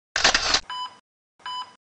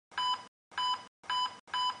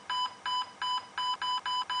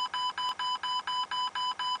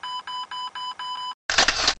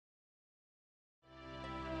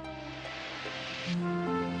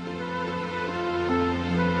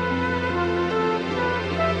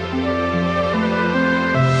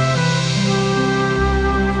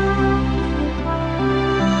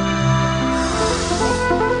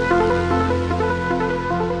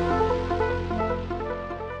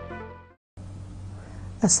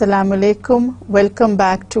Assalamu alaikum. Welcome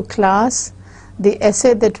back to class. The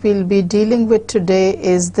essay that we'll be dealing with today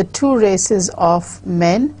is The Two Races of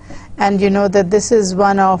Men, and you know that this is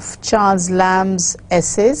one of Charles Lamb's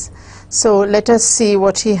essays. So let us see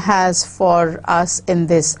what he has for us in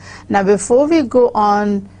this. Now before we go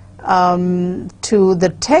on to the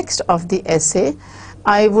text of the essay,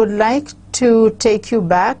 I would like to take you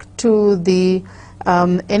back to the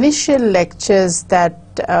initial lectures that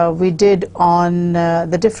we did on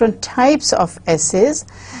the different types of essays,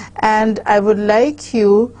 and I would like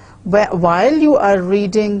you, while you are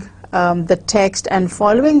reading the text and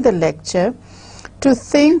following the lecture, to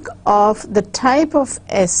think of the type of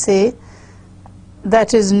essay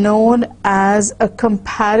that is known as a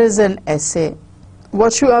comparison essay.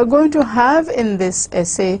 What you are going to have in this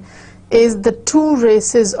essay is the two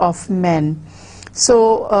races of men.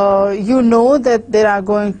 So you know that there are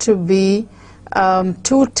going to be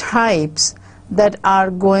two types that are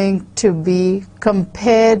going to be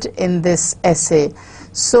compared in this essay.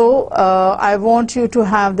 So I want you to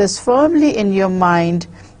have this firmly in your mind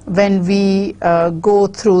when we go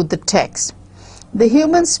through the text. The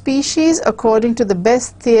human species, according to the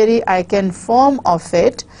best theory I can form of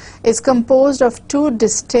it, is composed of two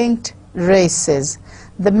distinct races: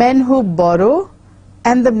 the men who borrow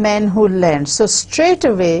and the men who lend. So straight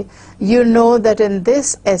away you know that in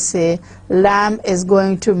this essay Lamb is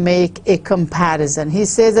going to make a comparison. He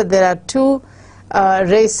says that there are two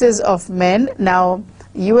races of men. Now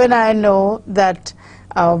you and I know that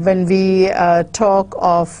when we talk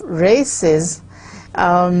of races,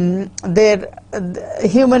 human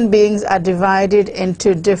beings are divided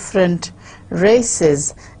into different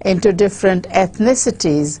races, into different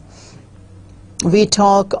ethnicities. We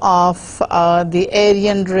talk of the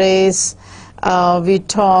Aryan race, we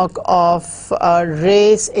talk of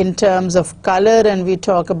race in terms of color, and we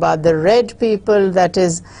talk about the red people, that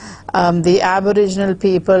is the Aboriginal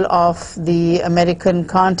people of the American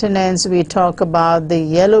continents. We talk about the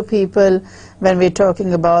yellow people when we're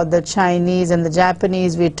talking about the Chinese and the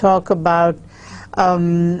Japanese. We talk about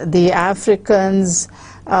the Africans.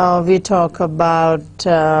 We talk about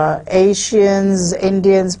Asians,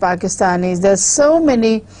 Indians, Pakistanis. There's so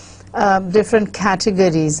many different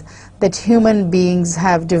categories that human beings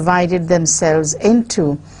have divided themselves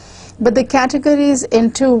into. But the categories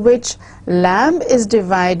into which Lamb is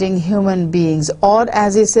dividing human beings, or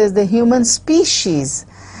as he says, the human species,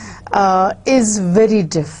 is very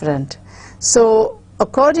different. So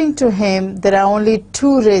according to him, there are only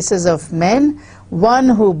two races of men, one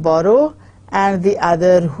who borrow and the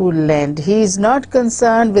other who lend. He is not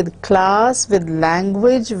concerned with class, with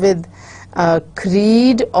language, with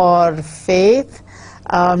creed or faith.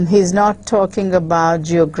 He's not talking about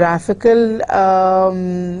geographical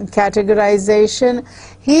categorization.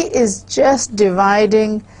 He is just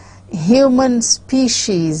dividing human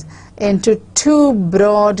species into two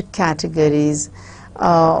broad categories,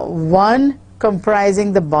 one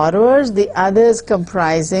comprising the borrowers, the others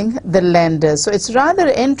comprising the lenders. So it's rather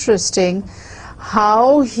interesting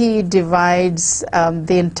how he divides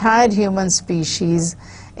the entire human species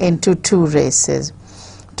into two races.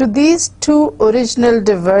 To these two original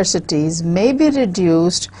diversities may be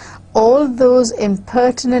reduced all those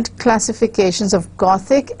impertinent classifications of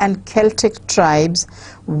Gothic and Celtic tribes: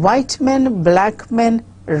 white men, black men,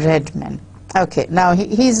 red men. Okay, now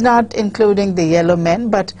he's not including the yellow men,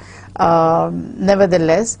 but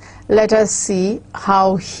nevertheless, let us see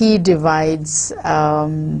how he divides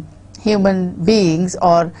human beings,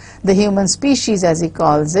 or the human species as he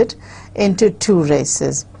calls it, into two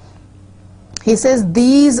races. He says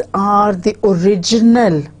these are the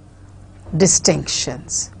original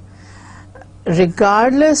distinctions.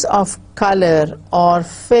 Regardless of color or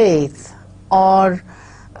faith or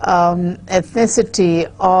ethnicity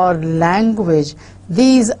or language,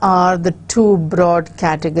 these are the two broad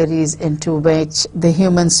categories into which the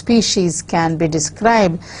human species can be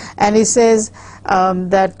described. And he says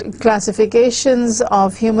that classifications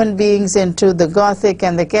of human beings into the Gothic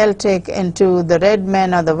and the Celtic, into the red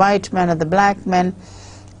men or the white men or the black men,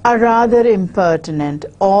 are rather impertinent,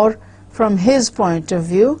 or from his point of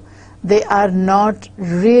view, they are not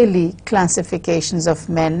really classifications of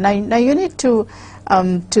men. Now you need to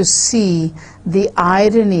see the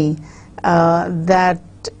irony that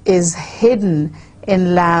is hidden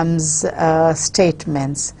in Lamb's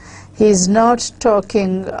statements. He's not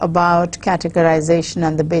talking about categorization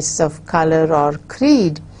on the basis of color or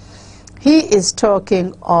creed. He is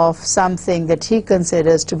talking of something that he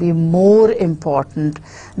considers to be more important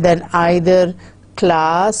than either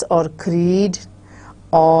class or creed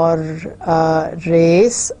or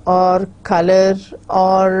race or color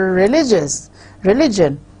or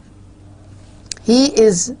religion. He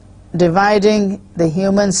is dividing the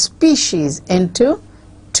human species into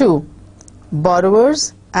two,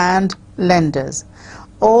 borrowers and lenders.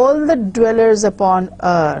 All the dwellers upon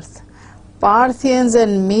earth, Parthians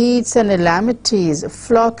and Medes and Elamites,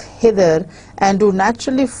 flock hither and do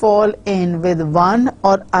naturally fall in with one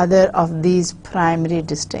or other of these primary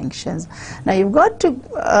distinctions. Now you've got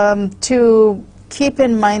to keep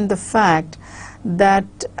in mind the fact that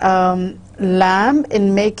Lamb,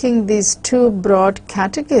 in making these two broad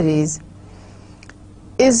categories,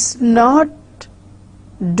 is not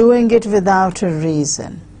doing it without a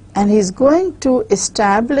reason. And he's going to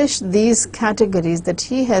establish these categories that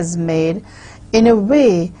he has made in a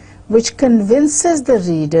way which convinces the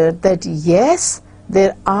reader that yes,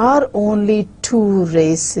 there are only two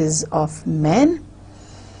races of men,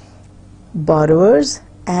 borrowers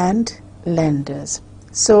and lenders.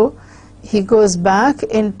 So he goes back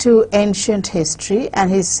into ancient history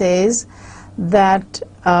and he says that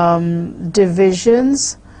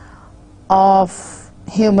divisions of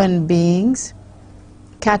human beings,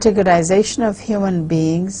 categorization of human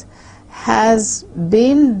beings has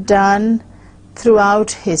been done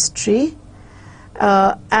throughout history,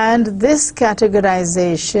 and this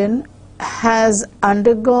categorization has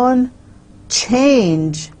undergone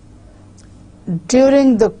change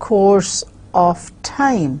during the course of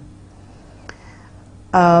time.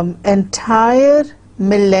 Entire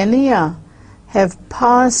millennia have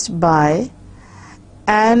passed by,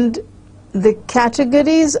 and the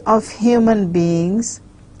categories of human beings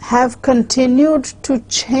have continued to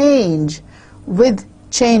change with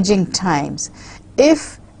changing times.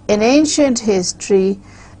 If in ancient history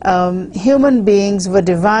human beings were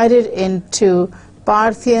divided into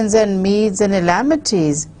Parthians and Medes and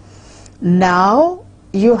Elamites, now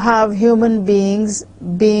you have human beings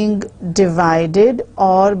being divided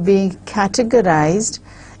or being categorized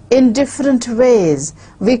in different ways.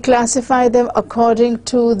 We classify them according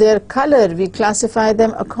to their color, we classify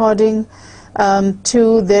them according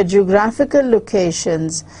to their geographical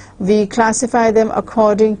locations, we classify them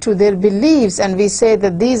according to their beliefs, and we say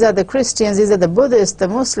that these are the Christians, these are the Buddhists, the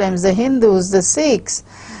Muslims, the Hindus, the Sikhs,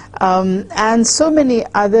 and so many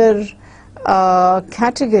other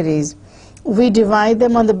categories. We divide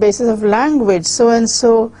them on the basis of language. So and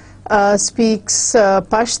so speaks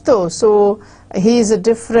Pashto, so he is a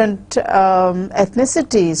different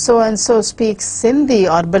ethnicity. So and so speaks Sindhi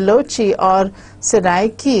or Balochi or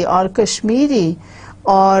Saraiki or Kashmiri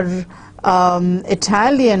or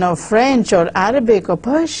Italian or French or Arabic or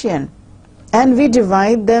Persian, and we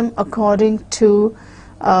divide them according to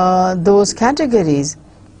those categories.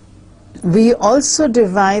 We also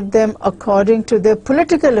divide them according to their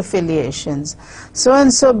political affiliations. So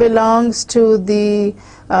and so belongs to the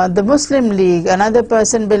Muslim League, another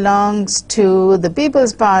person belongs to the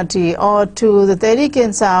People's Party or to the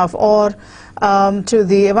Tehreek-e-Insaf or to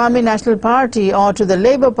the Awami National Party or to the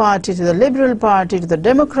Labour Party, to the Liberal Party, to the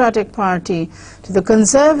Democratic Party, to the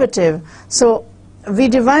Conservative. So we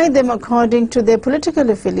divide them according to their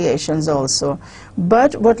political affiliations also.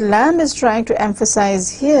 But what Lamb is trying to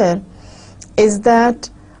emphasize here is that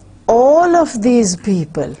all of these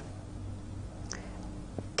people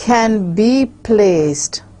can be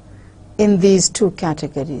placed in these two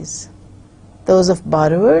categories, those of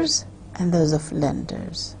borrowers and those of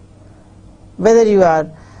lenders. Whether you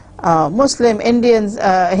are Muslim, Indians,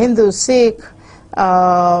 Hindu, Sikh,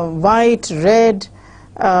 white, red,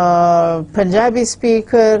 Punjabi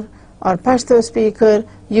speaker or Pashto speaker,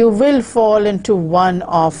 you will fall into one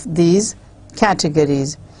of these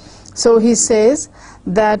categories. So he says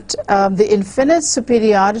that the infinite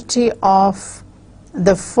superiority of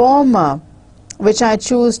the former, which I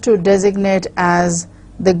choose to designate as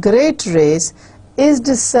the great race, is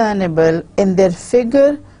discernible in their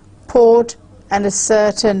figure, port, and a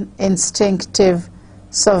certain instinctive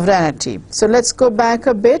sovereignty. So let's go back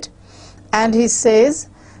a bit, and he says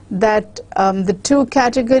that the two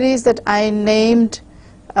categories that I named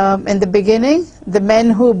in the beginning, the men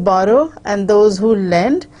who borrow and those who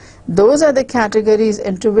lend, those are the categories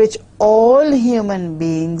into which all human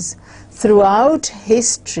beings throughout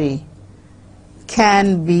history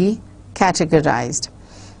can be categorized.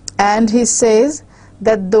 And he says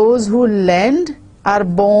that those who lend are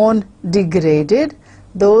born degraded,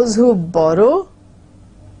 those who borrow,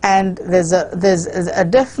 and there's a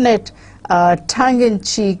definite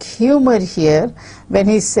tongue-in-cheek humor here when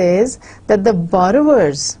he says that the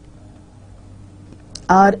borrowers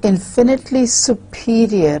are infinitely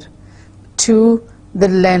superior to the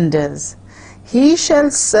lenders. He shall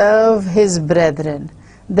serve his brethren.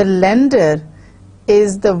 The lender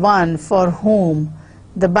is the one for whom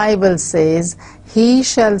the Bible says he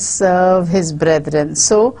shall serve his brethren.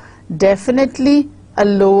 So definitely a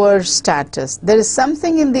lower status. There is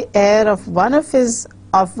something in the air of one of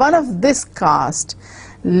this caste,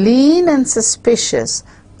 lean and suspicious,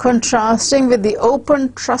 contrasting with the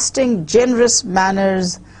open, trusting, generous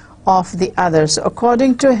manners of the other. So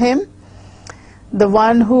according to him, the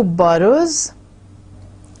one who borrows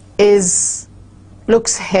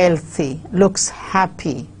looks healthy, looks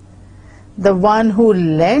happy. The one who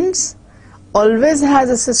lends always has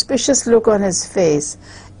a suspicious look on his face,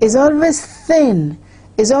 is always thin,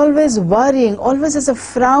 is always worrying, always has a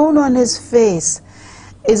frown on his face,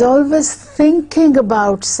 is always thinking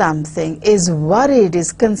about something, is worried,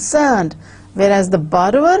 is concerned, whereas the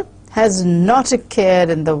borrower has not a care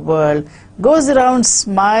in the world, goes around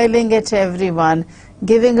smiling at everyone,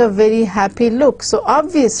 giving a very happy look. So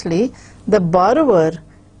obviously the borrower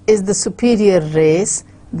is the superior race,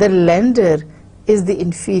 the lender is the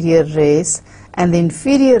inferior race, and the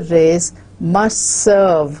inferior race must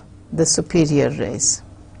serve the superior race.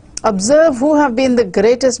 Observe who have been the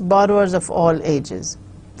greatest borrowers of all ages.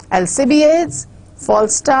 Alcibiades,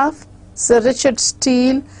 Falstaff, Sir Richard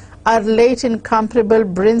Steele, our late incomparable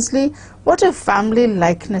Brinsley, what a family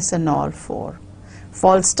likeness in all four.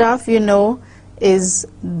 Falstaff, you know, is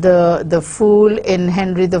the fool in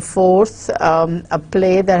Henry IV, a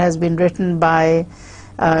play that has been written by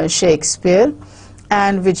Shakespeare,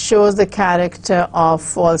 and which shows the character of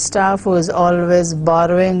Falstaff, who is always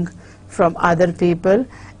borrowing from other people,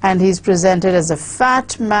 and he's presented as a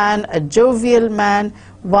fat man, a jovial man,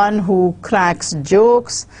 one who cracks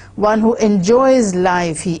jokes, one who enjoys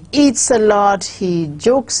life. He eats a lot, he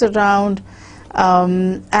jokes around,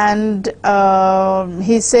 and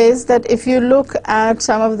he says that if you look at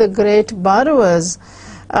some of the great borrowers,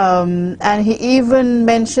 and he even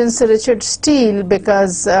mentions Sir Richard Steele,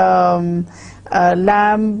 because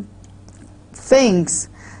Lamb thinks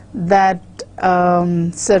that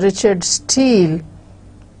Sir Richard Steele,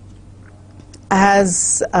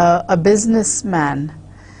 as a businessman,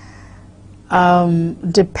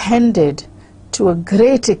 depended to a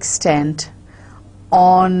great extent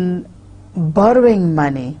on borrowing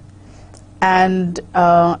money. And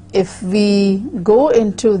if we go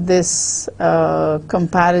into this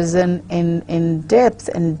comparison in depth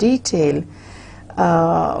and detail,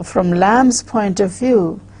 from Lamb's point of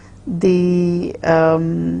view, the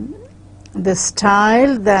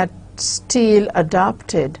style that Steele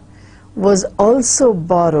adopted was also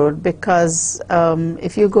borrowed, because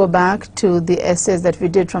if you go back to the essays that we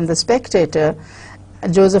did from The Spectator,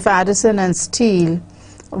 Joseph Addison and Steele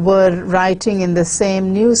were writing in the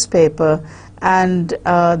same newspaper, and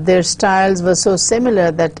their styles were so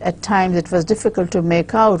similar that at times it was difficult to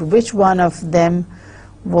make out which one of them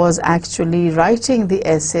was actually writing the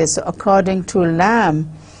essay. So according to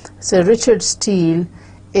Lamb, Sir Richard Steele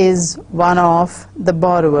is one of the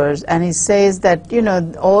borrowers, and he says that, you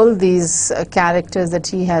know, all these characters that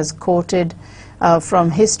he has quoted from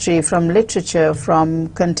history, from literature, from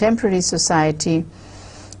contemporary society,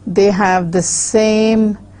 they have the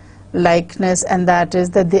same likeness, and that is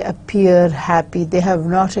that they appear happy. They have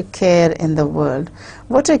not a care in the world.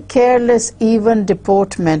 What a careless even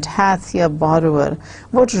deportment hath your borrower,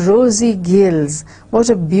 what rosy gills, what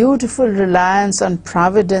a beautiful reliance on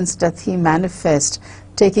providence doth he manifest,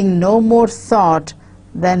 taking no more thought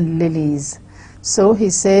than lilies. So he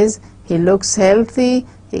says he looks healthy,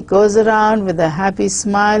 he goes around with a happy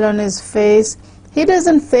smile on his face, he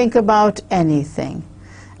doesn't think about anything.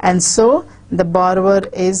 And so the borrower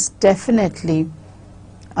is definitely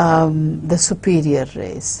the superior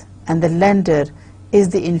race, and the lender is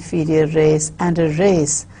the inferior race, and a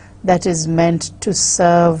race that is meant to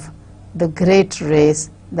serve the great race,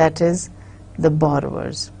 that is the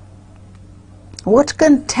borrowers. What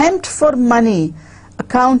contempt for money,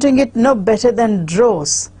 accounting it no better than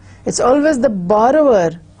dross. It's always the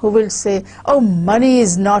borrower who will say, oh, money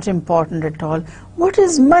is not important at all. What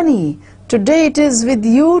is money? Today it is with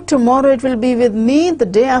you, tomorrow it will be with me, the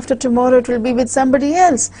day after tomorrow it will be with somebody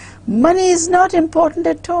else. Money is not important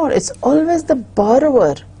at all. It's always the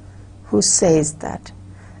borrower who says that.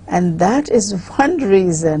 And that is one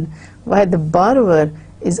reason why the borrower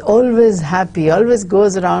is always happy, always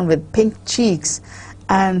goes around with pink cheeks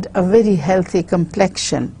and a very healthy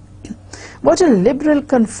complexion. What a liberal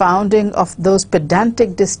confounding of those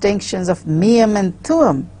pedantic distinctions of meum and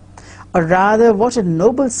tuum, or rather what a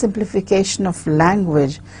noble simplification of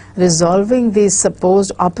language, resolving these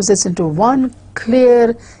supposed opposites into one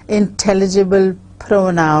clear, intelligible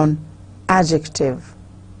pronoun, adjective.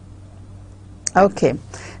 Okay,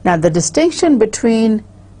 now the distinction between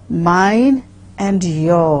Mine and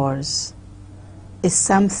yours is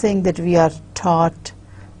something that we are taught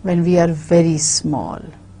when we are very small.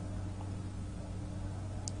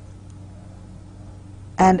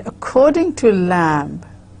 And according to Lamb,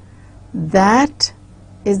 that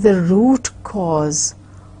is the root cause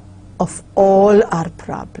of all our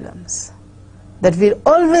problems. That we're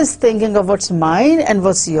always thinking of what's mine and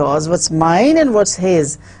what's yours, what's mine and what's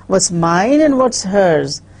his, what's mine and what's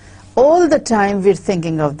hers. All the time we're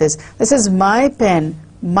thinking of this. This is my pen,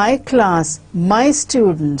 my class, my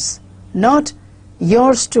students, not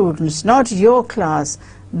your students, not your class.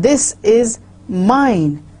 This is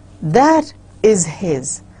mine. That is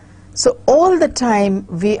his. So all the time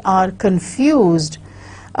we are confused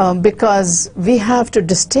because we have to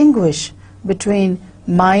distinguish between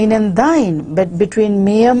mine and thine, but between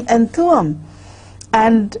meum and tuam.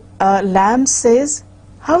 And Lamb says,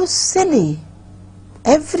 how silly,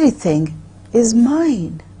 everything is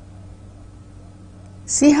mine.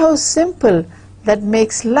 See how simple that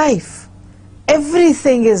makes life.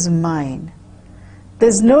 Everything is mine.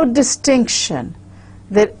 There's no distinction.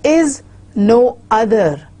 There is no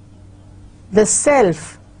other. The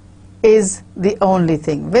self is the only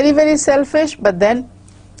thing. Very, very selfish, but then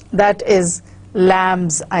that is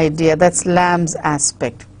Lamb's idea. That's Lamb's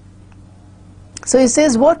aspect. So he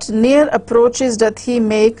says, what near approaches doth he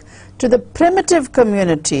make to the primitive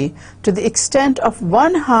community to the extent of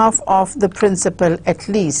 1/2 of the principle at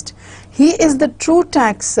least? He is the true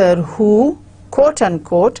taxer who, quote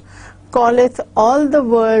unquote, calleth all the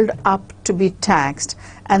world up to be taxed,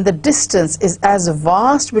 and the distance is as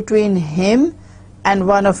vast between him and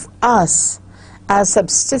one of us as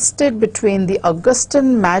subsisted between the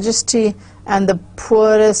Augustan majesty and the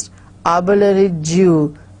poorest arbitrary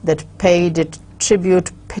Jew that paid it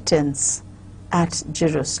tribute pittance at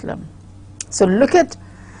Jerusalem. So look at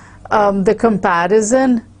the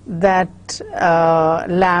comparison that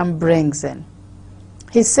Lamb brings in.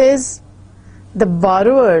 He says the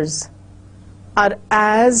borrowers are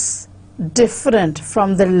as different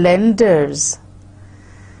from the lenders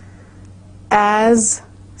as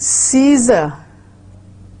Caesar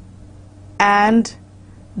and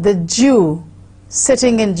the Jew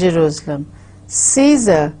sitting in Jerusalem.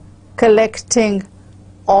 Caesar collecting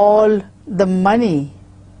all the money,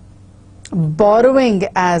 borrowing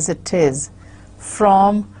as it is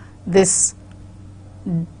from this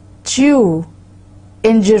Jew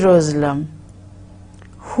in Jerusalem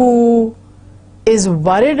who is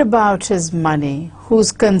worried about his money,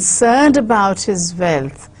 who's concerned about his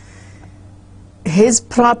wealth, his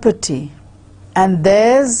property. And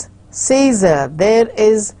there's Caesar, there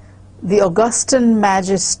is the Augustan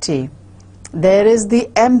majesty, there is the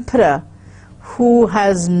emperor who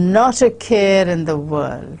has not a care in the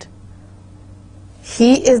world.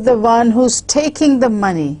 He is the one who's taking the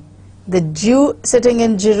money. The Jew sitting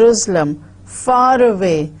in Jerusalem, far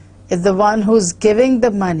away, is the one who's giving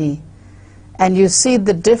the money. And you see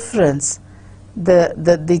the difference.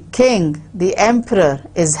 The king, the emperor,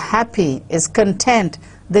 is happy, is content.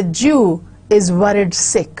 The Jew is worried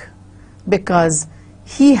sick because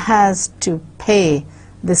he has to pay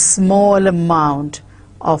the small amount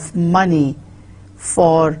of money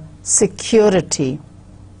for security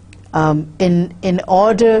in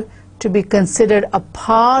order to be considered a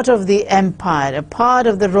part of the empire, a part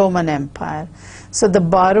of the Roman Empire. So the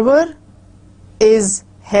borrower is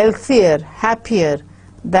healthier, happier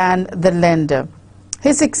than the lender.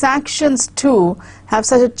 His exactions too have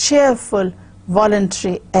such a cheerful,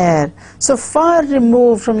 voluntary air, so far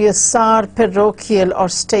removed from your sour parochial or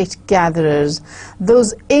state gatherers,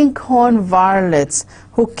 those inkhorn varlets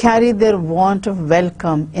who carry their want of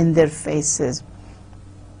welcome in their faces.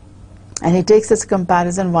 And he takes this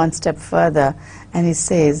comparison one step further, and he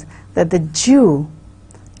says that the Jew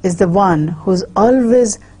is the one who's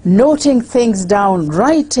always noting things down,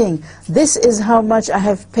 writing, this is how much I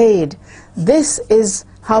have paid, this is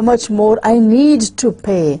how much more I need to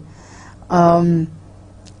pay.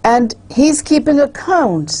 And he's keeping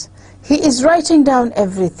accounts. He is writing down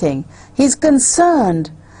everything. He's concerned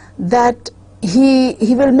that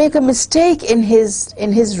he will make a mistake in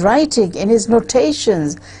his writing, in his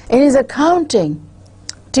notations, in his accounting.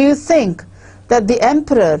 Do you think that the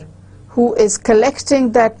emperor who is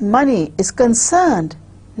collecting that money is concerned?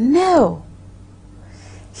 No.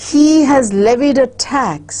 He has levied a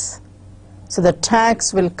tax, so the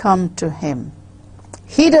tax will come to him.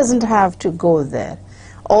 He doesn't have to go there.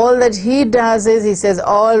 All that he does is he says,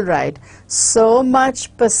 all right, so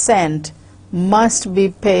much percent must be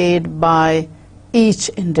paid by each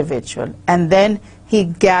individual, and then he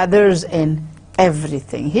gathers in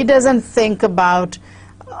everything. He doesn't think about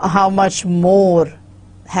how much more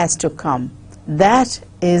has to come. That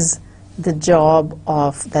is the job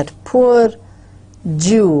of that poor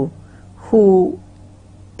Jew who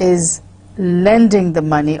is lending the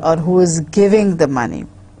money or who is giving the money.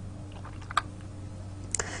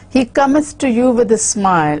 He cometh to you with a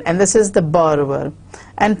smile, and this is the borrower,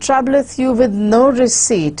 and troubleth you with no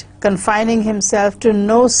receipt, confining himself to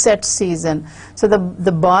no set season. So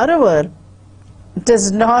the borrower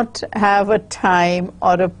does not have a time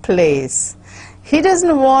or a place. He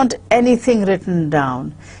doesn't want anything written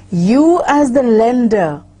down. You as the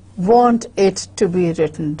lender want it to be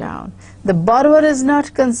written down. The borrower is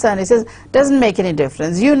not concerned. He says, doesn't make any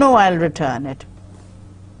difference. You know I'll return it.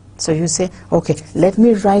 So you say, okay, let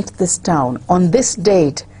me write this down. On this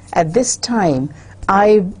date, at this time,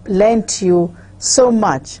 I lent you so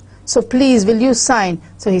much. So please, will you sign?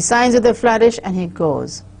 So he signs with a flourish and he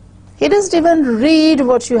goes. He doesn't even read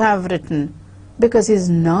what you have written because he's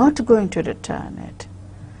not going to return it.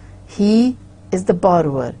 He is the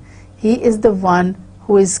borrower. He is the one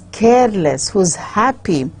who is careless, who's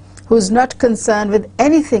happy, who's not concerned with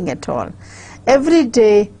anything at all. Every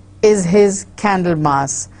day is his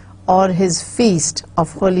Candlemas or his feast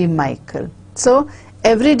of Holy Michael. So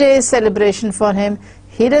every day is celebration for him.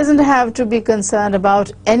 He doesn't have to be concerned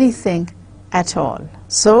about anything at all.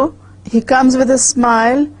 So he comes with a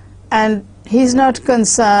smile and he's not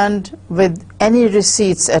concerned with any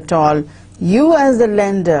receipts at all. You as the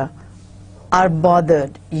lender are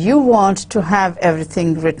bothered. You want to have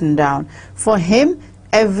everything written down. For him,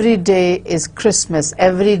 every day is Christmas.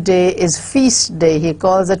 Every day is feast day. He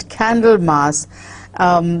calls it Candlemas,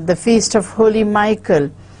 the feast of Holy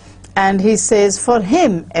Michael. And he says for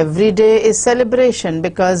him, every day is celebration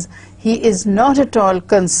because he is not at all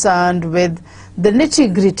concerned with the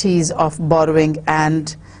nitty-gritties of borrowing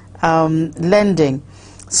and lending.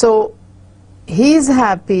 So he is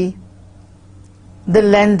happy, the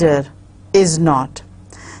lender is not.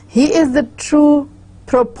 He is the true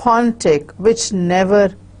propontic which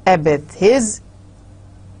never ebbeth.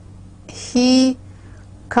 He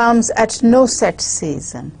comes at no set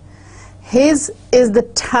season. His is the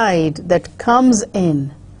tide that comes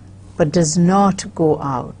in but does not go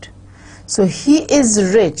out. So he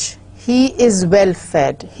is rich, he is well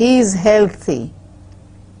fed, he is healthy,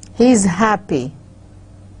 he is happy.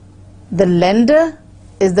 The lender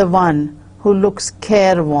is the one who looks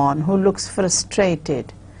careworn, who looks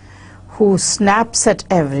frustrated, who snaps at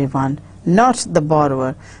everyone, not the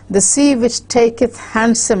borrower. The sea which taketh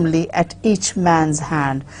handsomely at each man's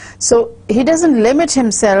hand. So he doesn't limit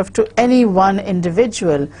himself to any one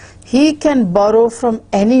individual. He can borrow from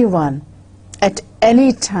anyone at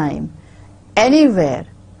any time, anywhere.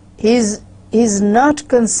 He's not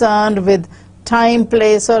concerned with time,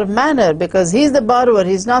 place or manner because he's the borrower,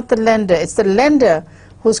 he's not the lender. It's the lender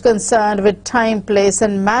who's concerned with time, place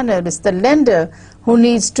and manner. It's the lender who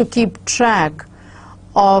needs to keep track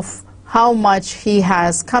of how much he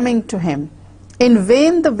has coming to him. In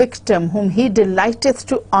vain the victim whom he delighteth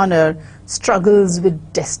to honor struggles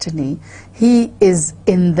with destiny. He is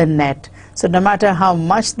in the net. So no matter how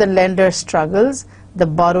much the lender struggles, the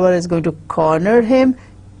borrower is going to corner him,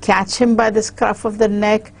 catch him by the scruff of the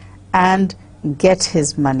neck and get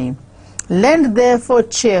his money. Lend therefore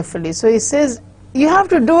cheerfully. So he says, you have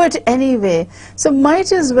to do it anyway, so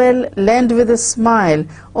might as well lend with a smile.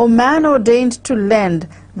 O man ordained to lend,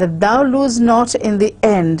 that thou lose not in the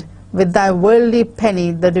end with thy worldly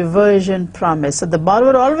penny the diversion promise. So the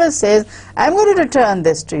borrower always says, I'm going to return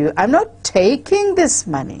this to you. I'm not taking this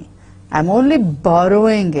money. I'm only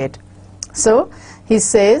borrowing it. So he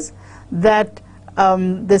says that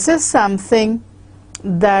this is something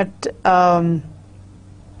that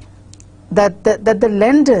that the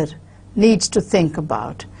lender needs to think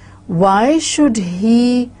about. Why should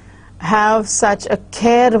he have such a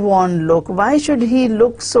careworn look? Why should he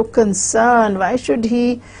look so concerned? Why should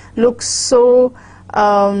he look so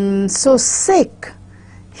so sick?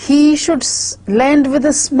 He should lend with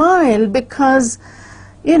a smile because,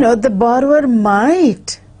 you know, the borrower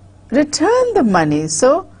might return the money.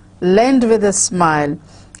 So lend with a smile.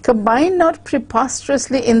 Combine not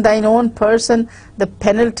preposterously in thine own person the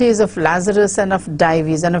penalties of Lazarus and of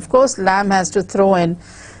Dives. And of course Lamb has to throw in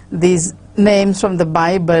these names from the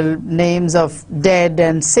Bible, names of dead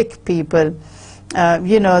and sick people.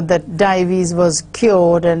 You know that Dives was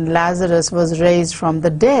cured and Lazarus was raised from the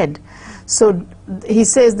dead. So he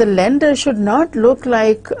says the lender should not look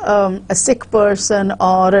like a sick person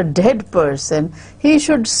or a dead person. He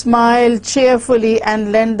should smile cheerfully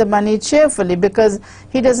and lend the money cheerfully because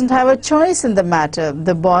he doesn't have a choice in the matter.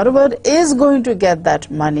 The borrower is going to get that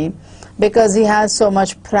money because he has so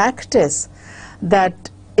much practice that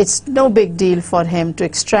it's no big deal for him to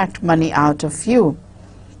extract money out of you.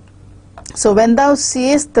 So when thou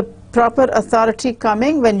seest the proper authority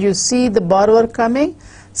coming, when you see the borrower coming,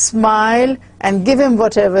 smile and give him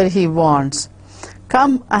whatever he wants.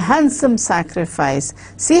 Come, a handsome sacrifice.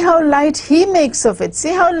 See how light he makes of it.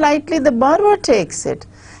 See how lightly the borrower takes it.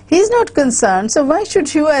 He's not concerned, so why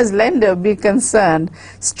should you as lender be concerned?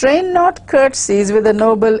 Strain not courtesies with a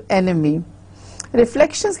noble enemy.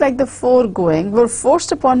 Reflections like the foregoing were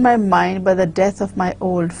forced upon my mind by the death of my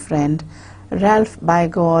old friend, Ralph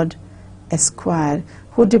Bygod, Esquire,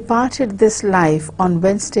 who departed this life on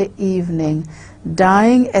Wednesday evening,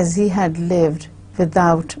 dying as he had lived,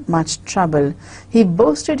 without much trouble. He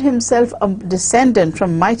boasted himself a descendant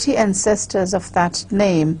from mighty ancestors of that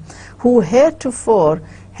name, who heretofore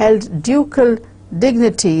held ducal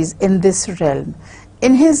dignities in this realm.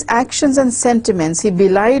 In his actions and sentiments he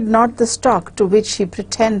belied not the stock to which he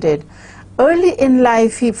pretended. Early in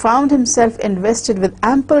life he found himself invested with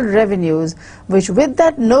ample revenues, which with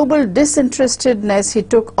that noble disinterestedness he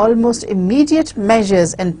took almost immediate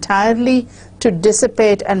measures entirely to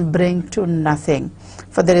dissipate and bring to nothing.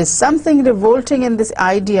 For there is something revolting in this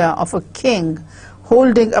idea of a king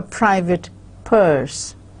holding a private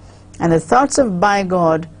purse. And the thoughts of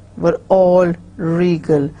Bygod were all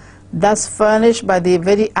regal, thus furnished by the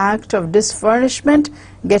very act of disfurnishment,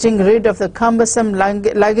 getting rid of the cumbersome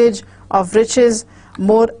luggage of riches,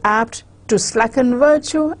 more apt to slacken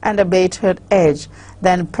virtue and abate her edge,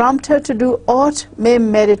 than prompt her to do aught may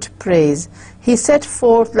merit praise. He set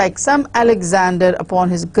forth like some Alexander upon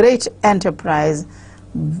his great enterprise,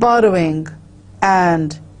 borrowing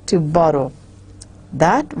and to borrow.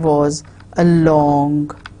 That was a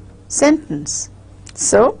long sentence.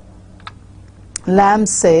 So Lamb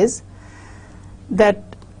says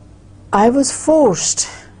that I was forced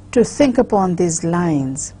to think upon these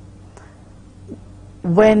lines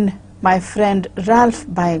when my friend Ralph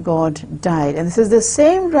Bygod died. And this is the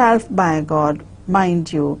same Ralph Bygod,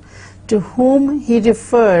 mind you, to whom he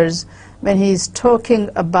refers when he is talking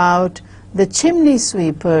about the chimney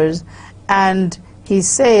sweepers, and he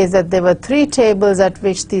says that there were 3 tables at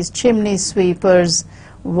which these chimney sweepers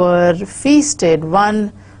were feasted.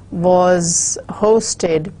 One was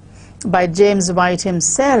hosted by James White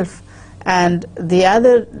himself, and the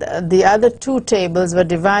other 2 tables were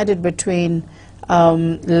divided between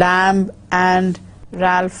Lamb and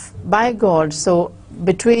Ralph Bygod. So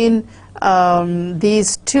between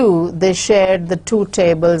these 2, they shared the 2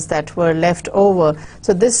 tables that were left over.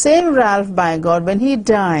 So this same Ralph Bygod, when he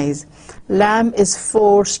dies, Lamb is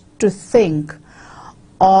forced to think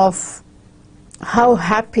of how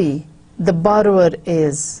happy the borrower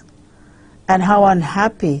is and how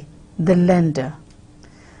unhappy the lender.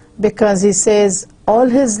 Because he says all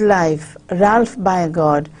his life Ralph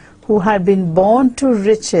Bygod, who had been born to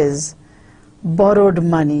riches, borrowed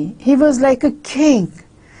money. He was like a king.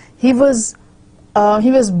 He was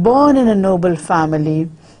born in a noble family.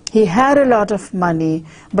 He had a lot of money,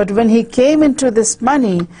 but when he came into this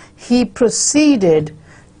money, he proceeded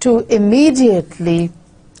to immediately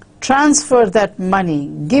transfer that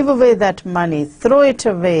money, give away that money, throw it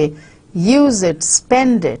away, use it,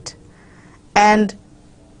 spend it. And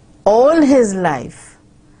all his life,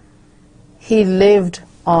 he lived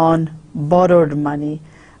on borrowed money.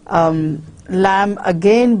 Lamb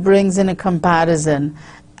again brings in a comparison,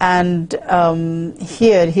 and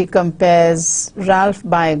here he compares Ralph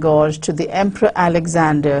Bygod to the Emperor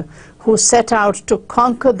Alexander, who set out to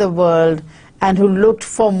conquer the world and who looked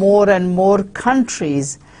for more and more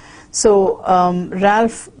countries. So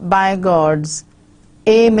Ralph Bygod's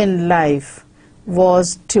aim in life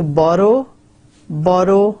was to borrow,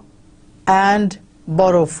 and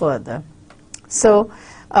borrow further. So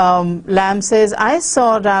Lamb says, I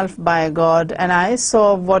saw Ralph Bygod and I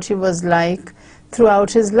saw what he was like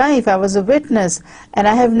throughout his life. I was a witness, and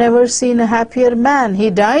I have never seen a happier man. He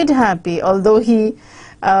died happy, although he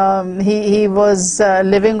was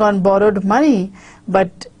living on borrowed money,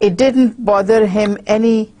 but it didn't bother him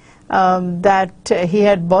any that he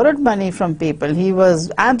had borrowed money from people. He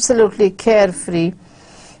was absolutely carefree.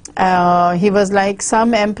 He was like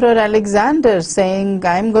some Emperor Alexander saying,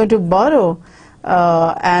 I'm going to borrow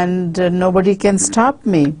and nobody can stop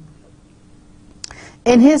me.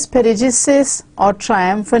 In his perigesis or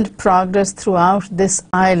triumphant progress throughout this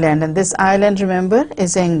island, and this island, remember,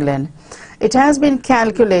 is England, it has been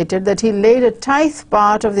calculated that he laid a tithe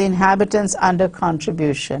part of the inhabitants under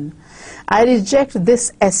contribution. I reject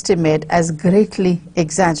this estimate as greatly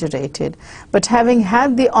exaggerated, but having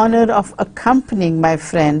had the honor of accompanying my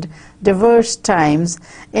friend diverse times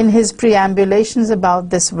in his preambulations about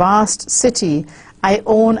this vast city, I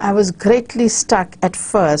own I was greatly struck at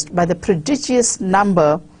first by the prodigious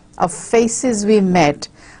number of faces we met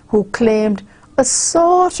who claimed a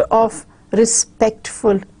sort of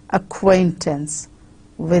respectful acquaintance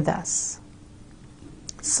with us.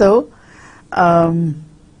 So, Lamb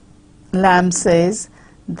says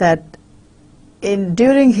that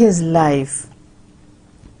during his life,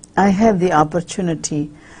 I had the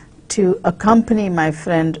opportunity to accompany my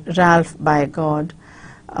friend Ralph by God.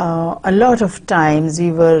 A lot of times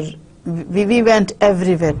we went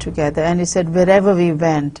everywhere together, and he said wherever we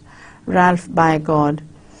went, Ralph by God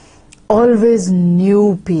always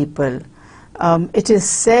knew people. It is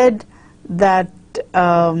said that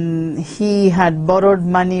he had borrowed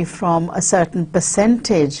money from a certain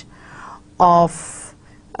percentage of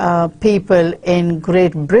people in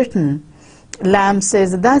Great Britain. Lamb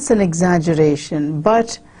says that's an exaggeration,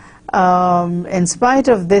 but in spite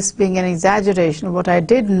of this being an exaggeration, what I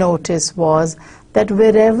did notice was that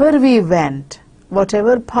wherever we went,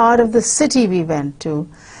 whatever part of the city we went to,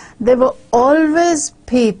 there were always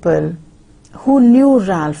people who knew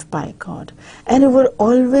Ralph by God, and who were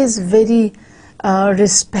always very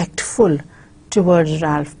respectful towards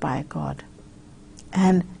Ralph by God.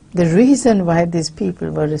 And the reason why these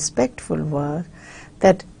people were respectful was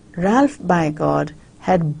that Ralph by God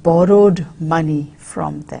had borrowed money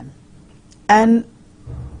from them. And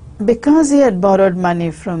because he had borrowed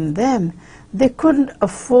money from them, they couldn't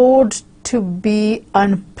afford to be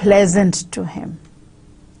unpleasant to him.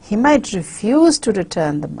 He might refuse to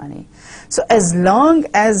return the money. So as long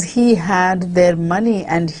as he had their money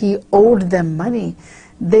and he owed them money,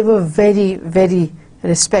 they were very, very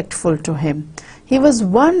respectful to him. He was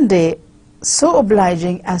one day so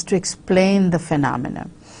obliging as to explain the phenomena.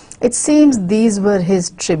 It seems these were his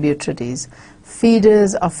tributaries,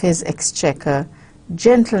 feeders of his exchequer,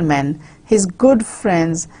 gentlemen, his good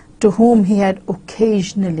friends, to whom he had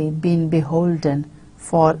occasionally been beholden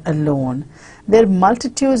for a loan. Their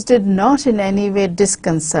multitudes did not in any way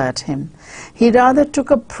disconcert him. He rather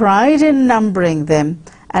took a pride in numbering them,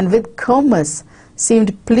 and with commerce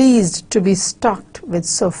seemed pleased to be stocked with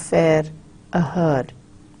so fair a herd.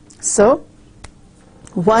 So,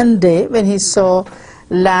 one day when he saw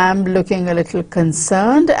Lamb looking a little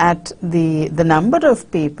concerned at the number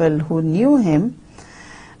of people who knew him,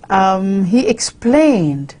 he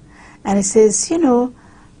explained, and he says, you know,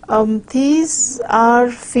 these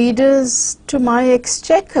are feeders to my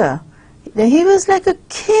exchequer. He was like a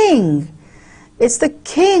king. It's the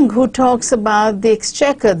king who talks about the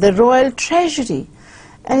exchequer, the royal treasury.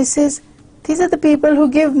 And he says, these are the people who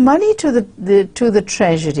give money to the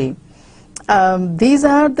treasury. These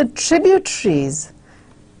are the tributaries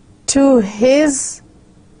to his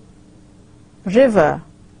river.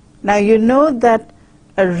 Now you know that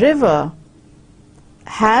a river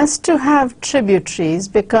has to have tributaries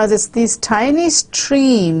because it's these tiny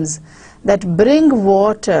streams that bring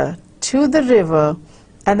water to the river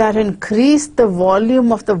and that increase the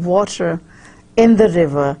volume of the water in the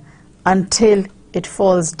river until it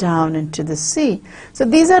falls down into the sea. So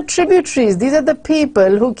these are tributaries. These are the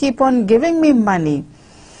people who keep on giving me money.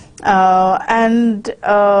 And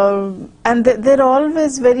they're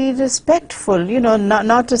always very respectful. You know,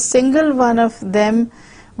 not a single one of them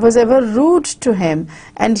was ever rude to him.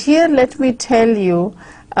 And here let me tell you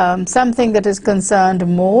something that is concerned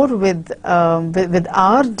more with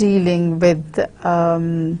our dealing with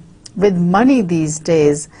money these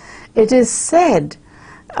days. It is said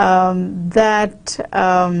that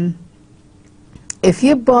if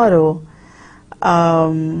you borrow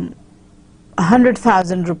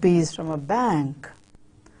 100,000 rupees from a bank,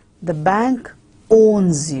 the bank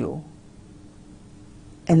owns you,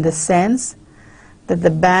 in the sense that the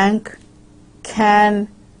bank can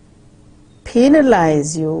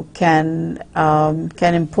penalize you, can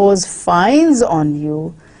impose fines on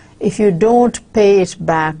you if you don't pay it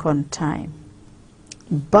back on time.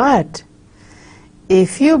 But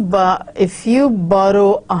if you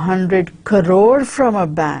borrow 100 crore from a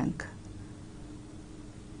bank,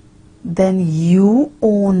 then you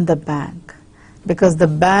own the bank, because the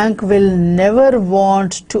bank will never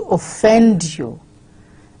want to offend you,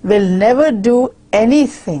 will never do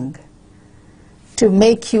anything to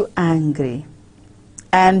make you angry.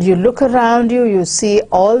 And you look around you, you see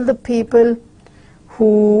all the people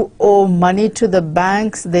who owe money to the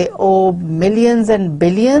banks. They owe millions and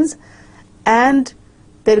billions, and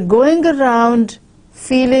they're going around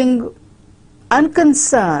feeling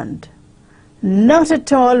unconcerned, not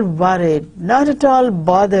at all worried, not at all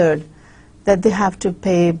bothered that they have to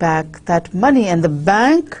pay back that money. And the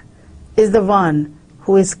bank is the one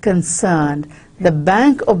who is concerned. The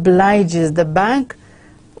bank obliges, the bank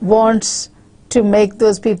wants to make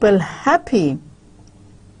those people happy,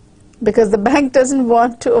 because the bank doesn't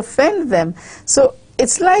want to offend them. So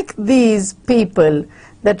it's like these people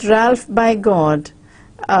that Ralph by God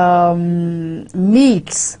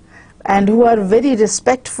meets, and who are very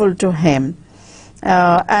respectful to him,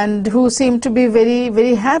 and who seem to be very,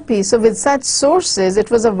 very happy. So with such sources, it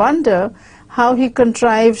was a wonder how he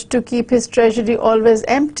contrived to keep his treasury always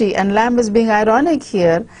empty. And Lamb is being ironic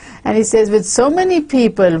here, and he says, with so many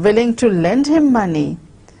people willing to lend him money,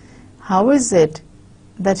 how is it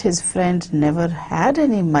that his friend never had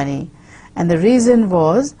any money? And the reason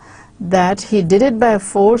was that he did it by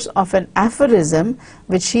force of an aphorism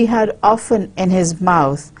which he had often in his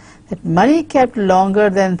mouth, that money kept longer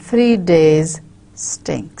than 3 days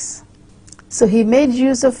stinks. So he made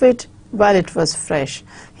use of it while it was fresh.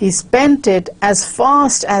 He spent it as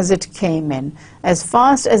fast as it came in. As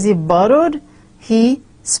fast as he borrowed, he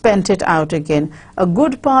spent it out again. A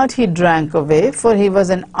good part he drank away, for he was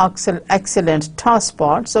an excellent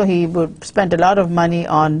tosspot, so he would spend a lot of money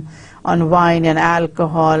on wine and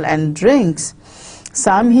alcohol and drinks.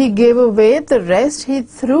 Some he gave away, the rest he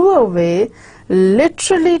threw away,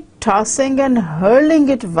 literally tossing and hurling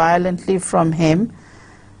it violently from him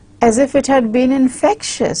as if it had been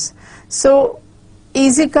infectious. So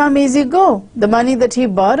easy come, easy go. The money that he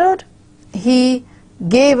borrowed, he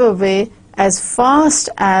gave away as fast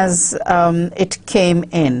as it came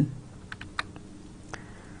in.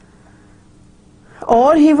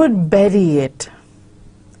 Or he would bury it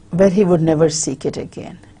where he would never seek it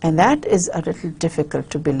again. And that is a little difficult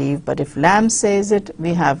to believe, but if Lamb says it,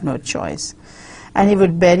 we have no choice. And he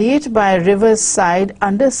would bury it by a river's side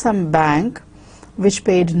under some bank which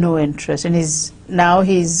paid no interest. And now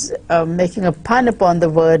he's making a pun upon the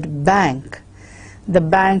word bank. The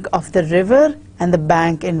bank of the river and the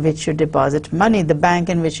bank in which you deposit money. The bank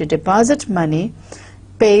in which you deposit money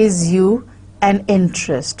pays you an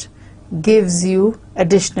interest, gives you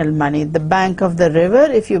additional money. The bank of the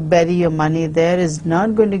river, if you bury your money there, is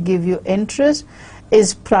not going to give you interest,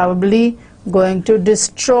 is probably going to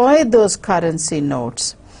destroy those currency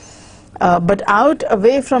notes. But out,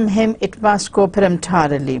 away from him, it must go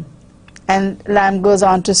peremptorily. And Lamb goes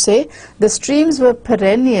on to say, the streams were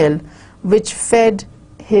perennial which fed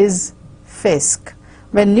his fisc.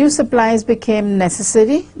 When new supplies became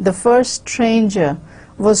necessary, the first stranger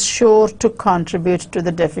was sure to contribute to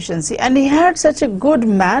the deficiency. And he had such a good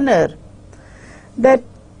manner that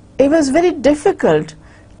it was very difficult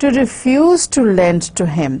to refuse to lend to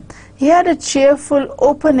him. He had a cheerful,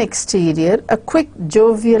 open exterior, a quick,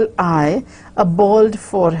 jovial eye, a bald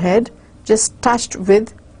forehead, just touched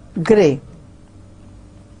with grey.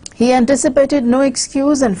 He anticipated no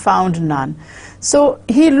excuse and found none. So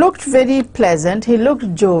he looked very pleasant, he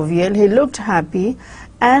looked jovial, he looked happy,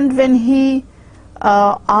 and when he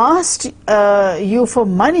asked you for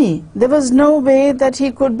money, there was no way that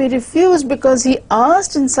he could be refused, because he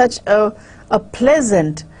asked in such a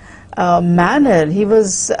pleasant manner. He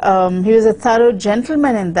was a thorough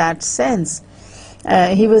gentleman in that sense.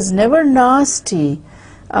 He was never nasty,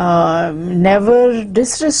 never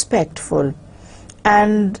disrespectful,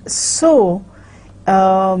 and so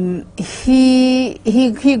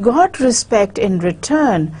he got respect in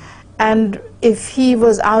return. And if he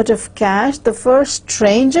was out of cash, the first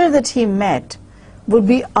stranger that he met would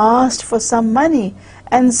be asked for some money,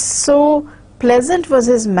 and so pleasant was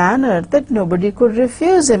his manner that nobody could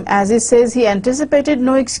refuse him. As he says, he anticipated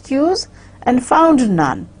no excuse and found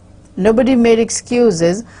none. Nobody made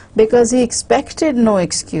excuses because he expected no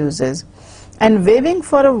excuses. And waiving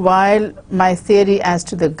for a while my theory as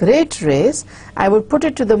to the great race, I would put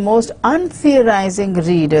it to the most untheorizing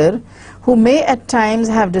reader, who may at times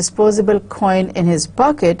have disposable coin in his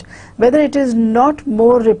pocket, whether it is not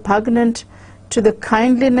more repugnant to the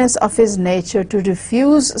kindliness of his nature to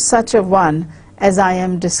refuse such a one as I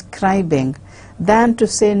am describing, than to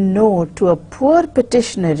say no to a poor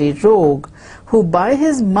petitionary rogue, who by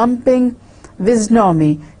his mumping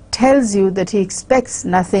visnomy tells you that he expects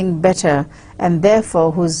nothing better, and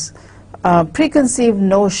therefore whose preconceived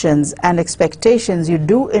notions and expectations you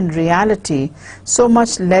do in reality so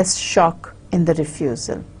much less shock in the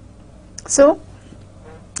refusal. So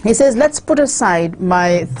he says, let's put aside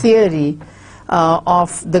my theory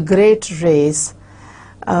of the great race,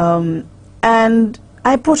 and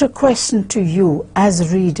I put a question to you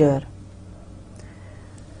as reader.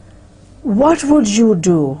 What would you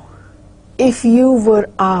do if you were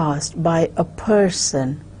asked by a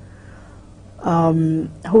person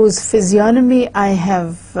whose physiognomy I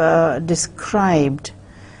have described,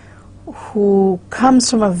 who comes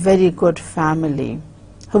from a very good family,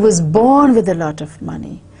 who was born with a lot of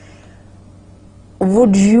money,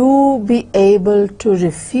 would you be able to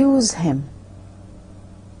refuse him?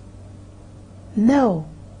 No.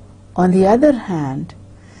 On the other hand,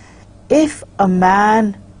 if a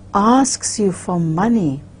man asks you for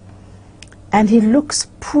money and he looks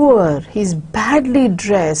poor, he's badly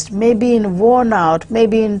dressed, maybe in worn out,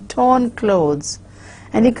 maybe in torn clothes,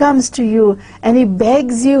 and he comes to you and he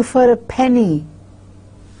begs you for a penny,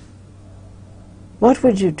 what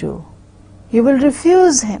would you do? You will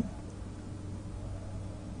refuse him.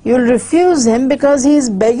 You will refuse him because he is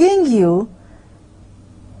begging you,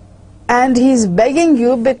 and he is begging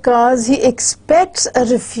you because he expects a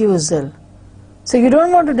refusal. So you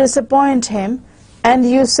don't want to disappoint him, and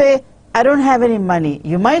you say, I don't have any money.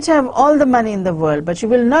 You might have all the money in the world, but you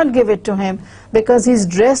will not give it to him because he's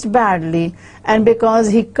dressed badly and because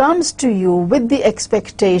he comes to you with the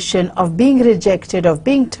expectation of being rejected, of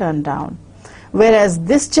being turned down. Whereas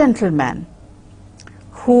this gentleman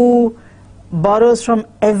who borrows from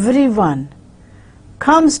everyone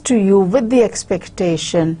comes to you with the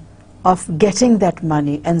expectation of getting that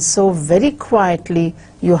money, and so very quietly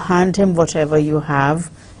you hand him whatever you have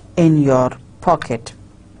in your pocket.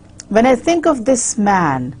 When I think of this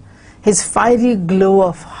man, his fiery glow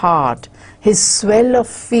of heart, his swell of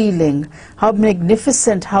feeling, how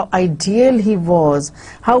magnificent, how ideal he was,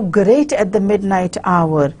 how great at the midnight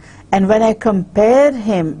hour, and when I compare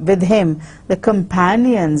him with the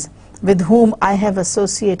companions with whom I have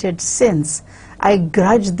associated since, I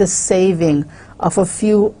grudge the saving of a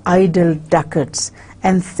few idle ducats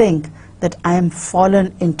and think that I am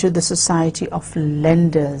fallen into the society of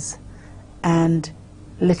lenders and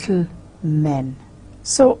little men.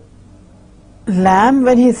 So Lamb,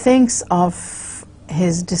 when he thinks of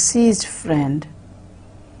his deceased friend,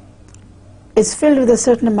 is filled with a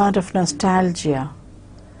certain amount of nostalgia,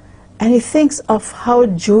 and he thinks of how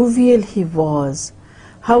jovial he was,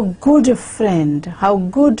 how good a friend, how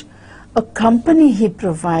good a company he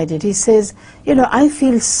provided. He says, you know, I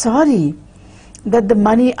feel sorry that the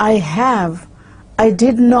money I have, I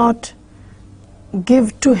did not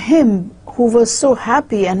give to him who was so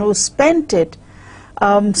happy and who spent it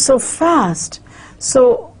so fast.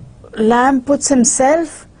 So Lamb puts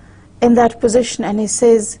himself in that position, and he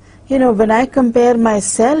says, you know, when I compare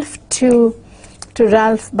myself to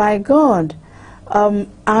Ralph by God,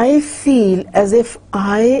 I feel as if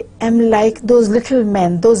I am like those little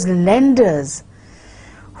men, those lenders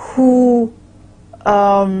who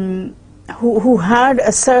had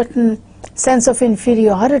a certain sense of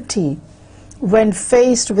inferiority when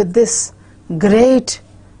faced with this great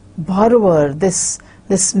borrower, this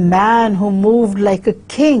man who moved like a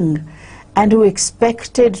king and who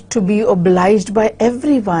expected to be obliged by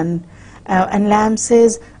everyone. And Lamb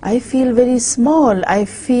says, I feel very small. I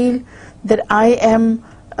feel that I am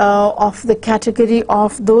of the category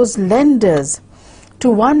of those lenders.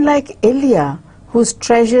 To one like Ilya, whose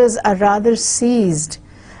treasures are rather seized,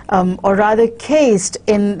 or rather cased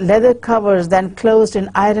in leather covers than closed in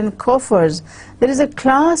iron coffers, there is a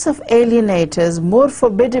class of alienators more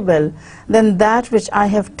formidable than that which I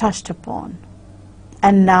have touched upon.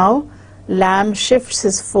 And now Lamb shifts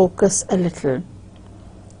his focus a little,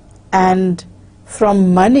 and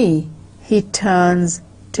from money he turns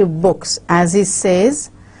to books, as he says,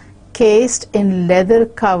 cased in leather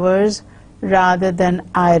covers rather than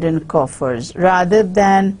iron coffers, rather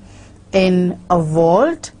than in a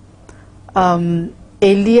vault.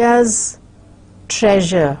 Ilya's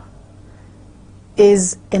treasure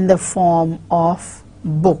is in the form of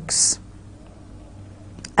books,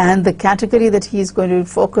 and the category that he is going to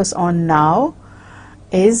focus on now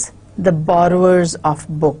is the borrowers of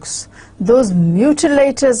books, those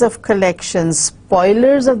mutilators of collections,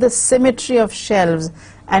 spoilers of the symmetry of shelves,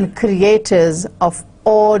 and creators of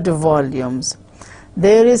odd volumes.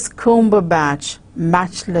 There is Cumberbatch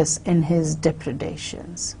matchless in his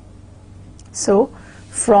depredations. So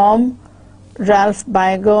from Ralph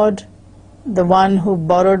Bygod, the one who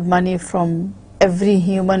borrowed money from every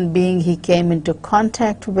human being he came into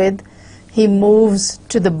contact with, he moves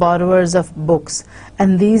to the borrowers of books.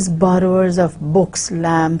 And these borrowers of books,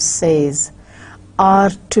 Lamb says,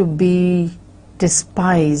 are to be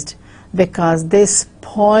despised because they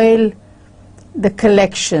spoil the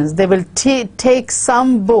collections. They will take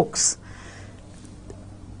some books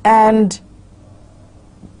and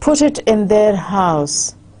put it in their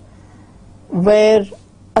house where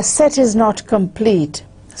a set is not complete.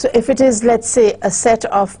 So if it is, let's say, a set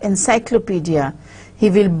of encyclopedia, he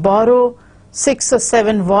will borrow 6 or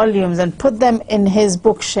 7 volumes and put them in his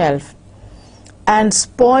bookshelf and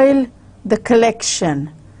spoil the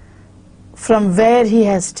collection from where he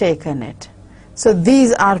has taken it. So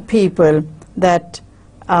these are people that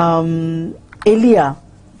Elia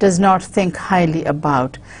does not think highly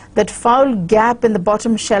about. That foul gap in the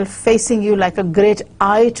bottom shelf facing you like a great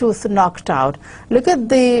eye tooth knocked out. Look at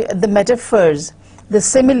the metaphors, the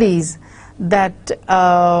similes that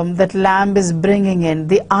that Lamb is bringing in.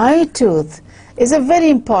 The eye tooth is a very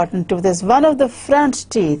important tooth. It's one of the front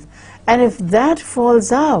teeth, and if that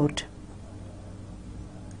falls out,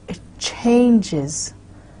 it changes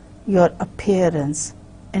your appearance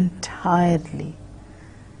entirely.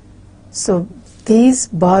 So these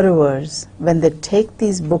borrowers, when they take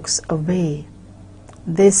these books away,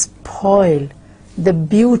 they spoil the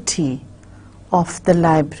beauty of the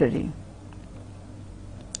library.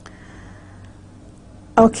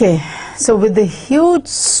 Okay, so with the huge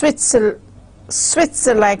Switzer-like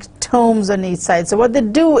tomes on each side, so what they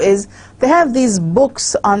do is they have these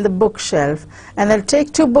books on the bookshelf, and they'll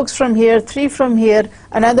take 2 books from here, 3 from here,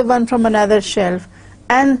 another one from another shelf,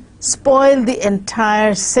 and spoil the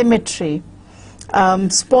entire symmetry,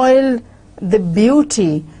 spoil the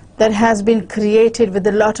beauty that has been created with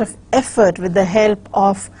a lot of effort, with the help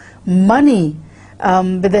of money,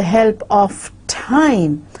 with the help of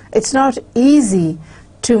time. It's not easy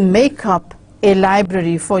to make up a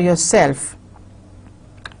library for yourself.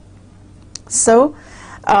 So,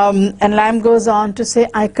 and Lamb goes on to say,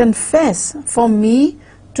 I confess, for me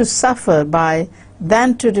to suffer by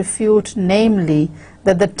than to refute, namely,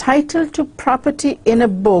 that the title to property in a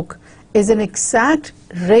book is an exact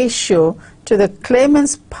ratio to the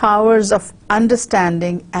claimant's powers of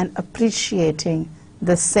understanding and appreciating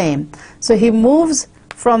the same. So he moves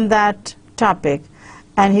from that topic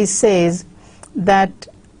and he says that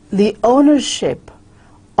the ownership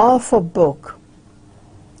of a book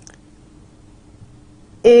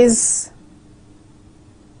is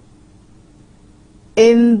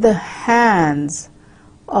in the hands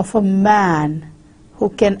of a man who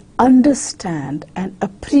can understand and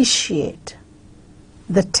appreciate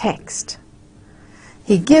the text.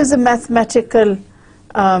 He gives a mathematical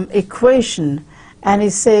equation, and he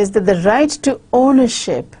says that the right to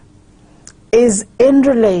ownership is in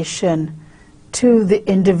relation to the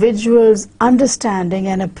individual's understanding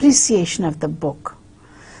and appreciation of the book.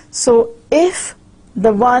 So if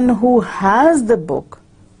the one who has the book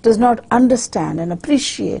does not understand and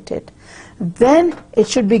appreciate it, then it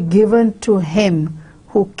should be given to him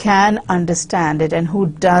who can understand it and who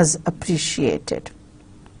does appreciate it.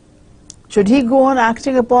 Should he go on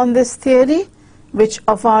acting upon this theory? Which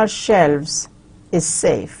of our shelves is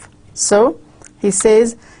safe? So he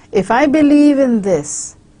says, if I believe in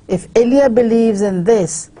this, if Elia believes in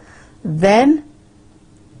this, then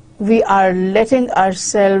we are letting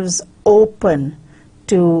ourselves open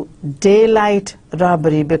to daylight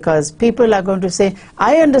robbery, because people are going to say,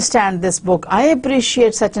 I understand this book, I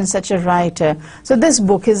appreciate such and such a writer, so this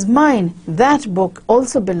book is mine, that book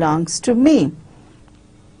also belongs to me.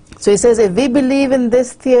 So he says, if we believe in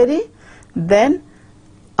this theory, then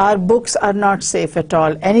our books are not safe at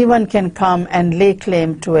all. Anyone can come and lay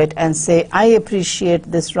claim to it and say, I appreciate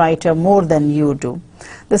this writer more than you do.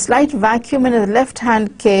 The slight vacuum in the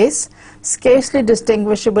left-hand case, scarcely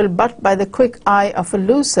distinguishable but by the quick eye of a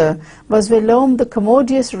looser, was whilome the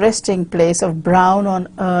commodious resting place of Brown on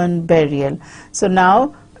urn burial. So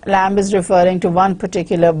now Lamb is referring to one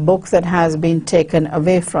particular book that has been taken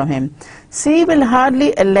away from him. C will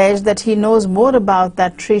hardly allege that he knows more about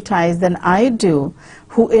that treatise than I do,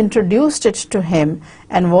 who introduced it to him,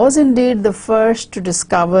 and was indeed the first to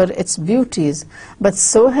discover its beauties. But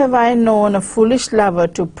so have I known a foolish lover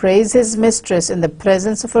to praise his mistress in the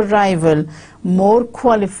presence of a rival more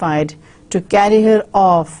qualified to carry her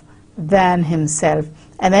off than himself.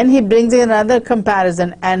 And then he brings in another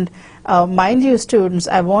comparison, and mind you students,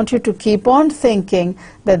 I want you to keep on thinking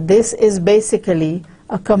that this is basically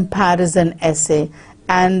a comparison essay,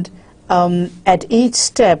 and at each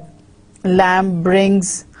step Lamb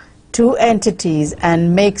brings 2 entities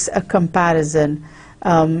and makes a comparison,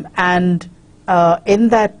 and in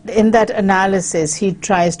that analysis he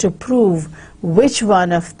tries to prove which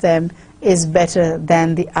one of them is better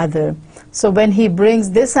than the other. So when he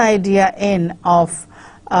brings this idea in of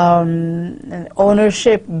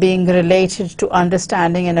ownership being related to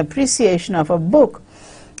understanding and appreciation of a book,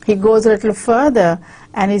 he goes a little further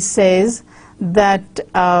and he says that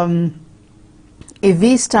if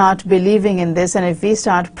we start believing in this and if we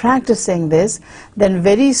start practicing this, then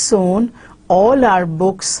very soon all our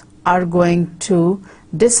books are going to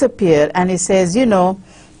disappear. And he says, you know,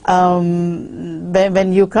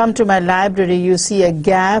 when you come to my library, you see a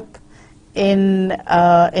gap in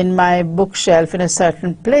my bookshelf in a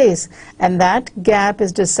certain place, and that gap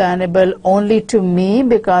is discernible only to me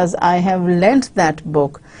because I have lent that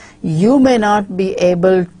book. You may not be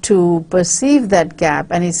able to perceive that gap.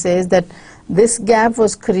 And he says that this gap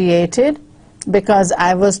was created because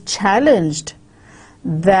I was challenged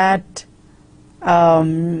that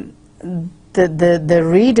the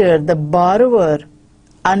reader, the borrower,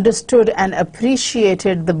 understood and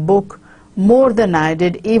appreciated the book more than I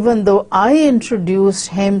did, even though I introduced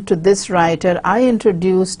him to this writer, I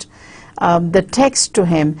introduced the text to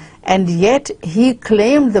him, and yet he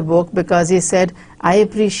claimed the book because he said, I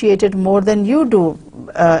appreciate it more than you do.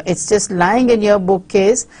 It's just lying in your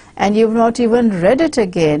bookcase and you've not even read it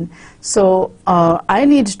again. So I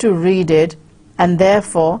need to read it, and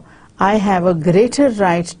therefore I have a greater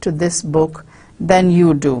right to this book than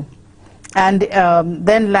you do. And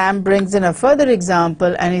then Lamb brings in a further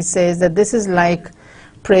example, and he says that this is like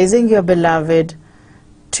praising your beloved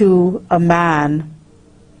to a man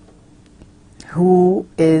who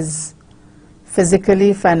is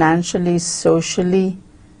physically, financially, socially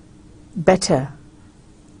better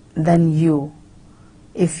than you.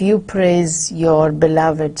 If you praise your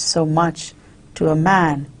beloved so much to a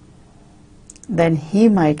man, then he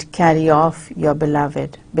might carry off your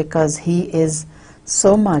beloved because he is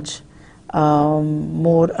so much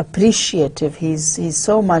more appreciative. He's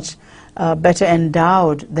so much better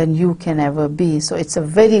endowed than you can ever be. So it's a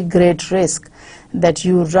very great risk that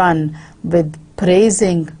you run with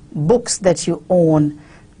praising books that you own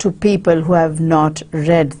to people who have not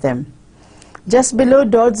read them. Just below,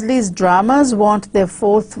 Dodsley's dramas want their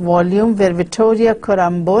 4th volume, where Vittoria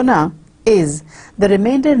Corambona is. The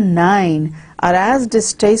remainder 9 are as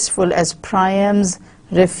distasteful as Priam's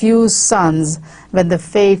refused sons when the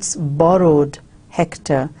fates borrowed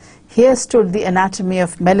Hector. Here stood the anatomy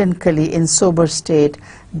of melancholy in sober state.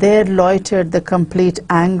 There loitered the complete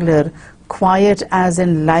angler, quiet as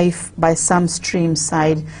in life by some stream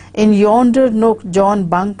side. In yonder nook John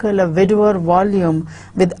Buncle, a widower volume,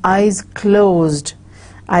 with eyes closed,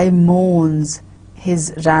 I mourns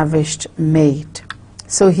his ravished mate.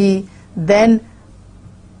 So he then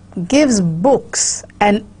gives books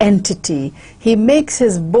an entity. He makes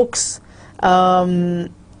his books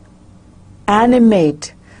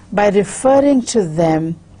animate by referring to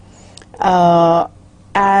them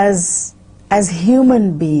as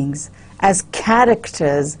human beings, as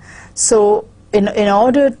characters. So in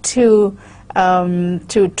order to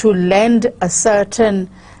lend a certain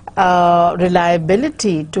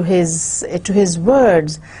reliability to his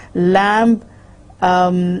words, Lamb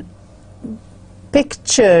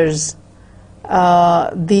pictures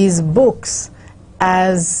these books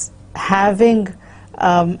as having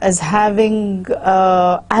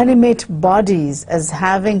animate bodies, as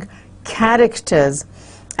having characters,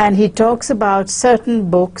 and he talks about certain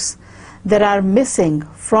books that are missing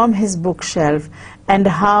from his bookshelf, and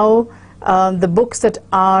how the books that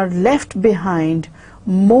are left behind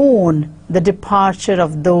mourn the departure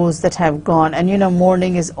of those that have gone. And you know,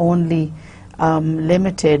 mourning is only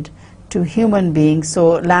limited to human beings,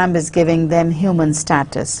 so Lamb is giving them human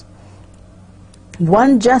status.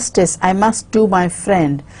 One justice I must do my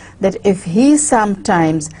friend, that if he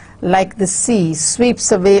sometimes, like the sea,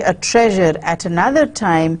 sweeps away a treasure, at another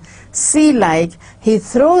time, sea-like, he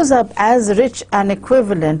throws up as rich an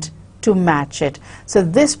equivalent to match it. So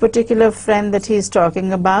this particular friend that he is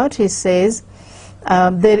talking about, he says,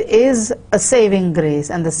 there is a saving grace,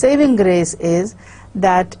 and the saving grace is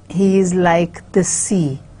that he is like the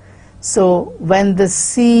sea. So when the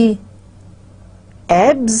sea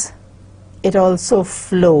ebbs, it also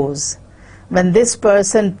flows. When this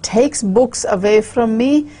person takes books away from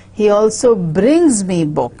me, he also brings me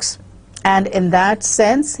books. And in that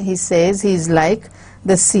sense, he says he's like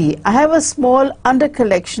the sea. I have a small under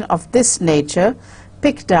collection of this nature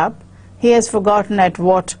picked up. He has forgotten at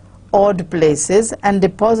what odd places, and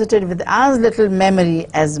deposited with as little memory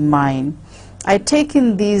as mine. I take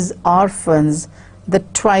in these orphans, the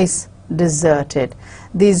twice deserted.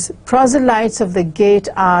 These proselytes of the gate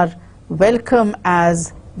are welcome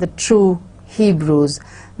as the true Hebrews.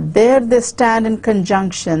 There they stand in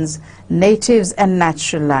conjunctions, natives and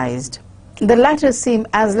naturalized. The latter seem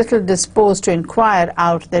as little disposed to inquire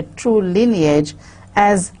out their true lineage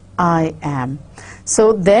as I am.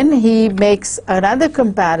 So then he makes another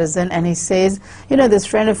comparison, and he says, you know, this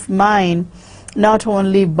friend of mine not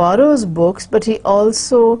only borrows books, but he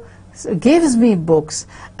also gives me books.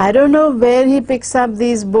 I don't know where he picks up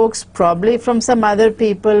these books, probably from some other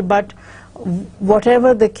people, but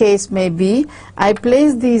whatever the case may be, I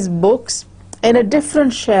place these books in a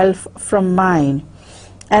different shelf from mine,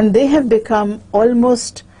 and they have become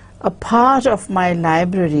almost a part of my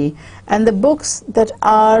library, and the books that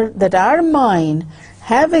are mine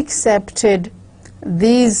have accepted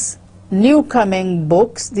these new coming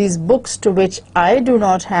books, these books to which I do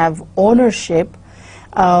not have ownership,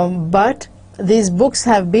 but these books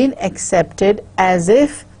have been accepted as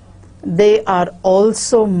if they are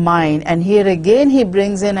also mine. And here again he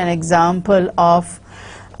brings in an example of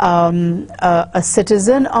a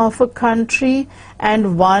citizen of a country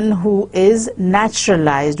and one who is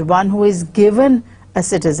naturalized, one who is given a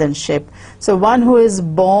citizenship. So one who is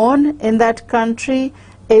born in that country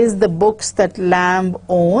is the books that Lamb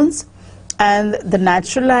owns, and the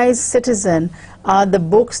naturalized citizen are the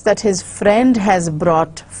books that his friend has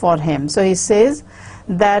brought for him. So he says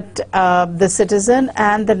that the citizen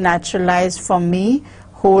and the naturalized for me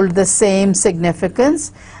hold the same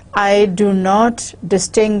significance. I do not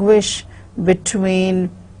distinguish between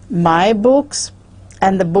my books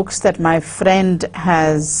and the books that my friend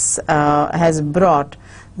has brought.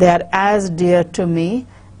 They are as dear to me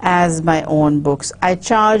as my own books. I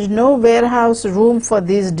charge no warehouse room for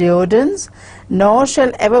these deodorants, nor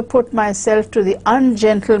shall ever put myself to the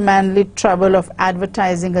ungentlemanly trouble of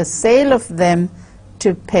advertising a sale of them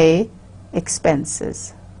to pay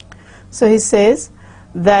expenses. So he says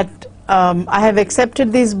that I have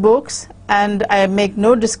accepted these books and I make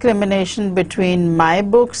no discrimination between my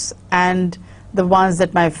books and the ones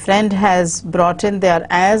that my friend has brought in. They are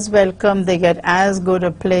as welcome, they get as good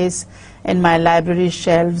a place in my library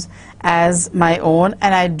shelves as my own,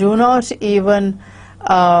 and I do not even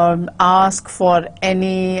ask for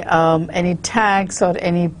any tax or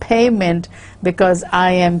any payment because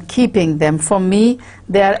I am keeping them. For me,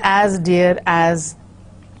 they are as dear as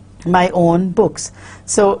my own books.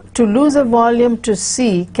 So to lose a volume to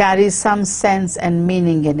see carries some sense and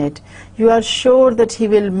meaning in it. You are sure that he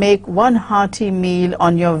will make one hearty meal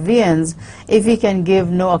on your viands if he can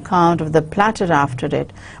give no account of the platter after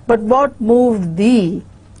it. But what moved thee,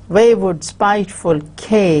 wayward, spiteful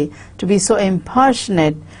K, to be so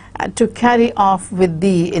importunate, to carry off with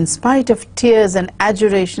thee, in spite of tears and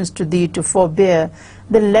adjurations to thee, to forbear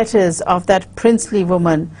the letters of that princely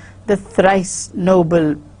woman, the thrice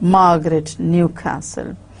noble Margaret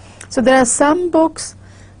Newcastle? So there are some books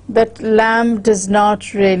that Lamb does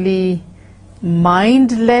not really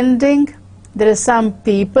mind lending. There are some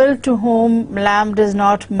people to whom Lamb does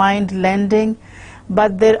not mind lending,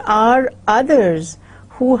 but there are others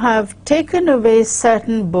who have taken away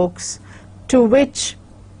certain books to which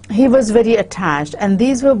he was very attached, and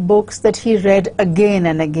these were books that he read again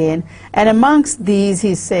and again, and amongst these,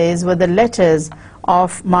 he says, were the letters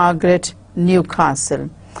of Margaret Newcastle.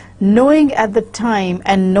 Knowing at the time,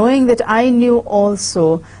 and knowing that I knew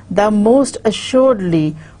also, thou most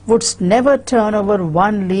assuredly wouldst never turn over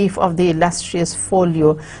one leaf of the illustrious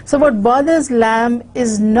folio. So what bothers Lamb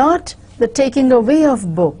is not the taking away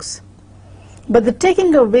of books, but the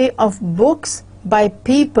taking away of books by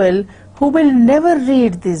people who will never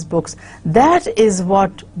read these books. That is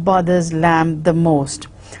what bothers Lamb the most.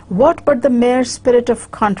 What but the mere spirit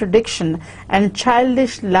of contradiction and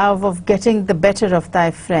childish love of getting the better of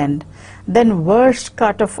thy friend, then worst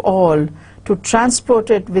cut of all, to transport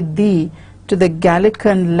it with thee to the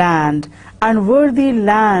Gallican land, unworthy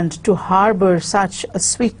land to harbour such a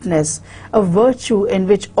sweetness, a virtue in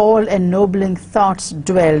which all ennobling thoughts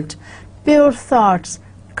dwelt, pure thoughts,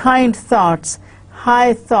 kind thoughts,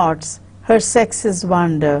 high thoughts, her sex's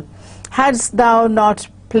wonder. Hadst thou not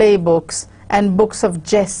playbooks and books of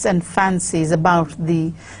jests and fancies about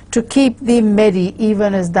thee, to keep thee merry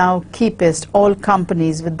even as thou keepest all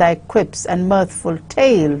companies with thy quips and mirthful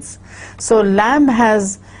tales? So Lamb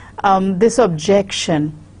has this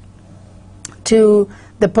objection to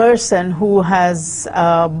the person who has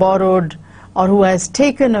borrowed or who has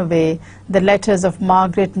taken away the letters of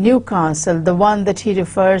Margaret Newcastle, the one that he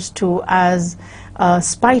refers to as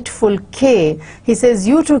spiteful K. He says,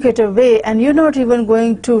 you took it away and you're not even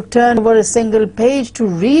going to turn over a single page to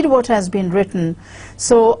read what has been written.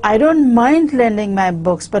 So I don't mind lending my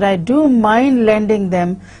books, but I do mind lending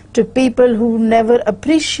them to people who never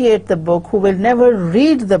appreciate the book, who will never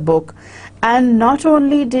read the book. And not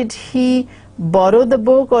only did he borrow the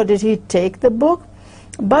book or did he take the book,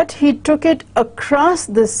 but he took it across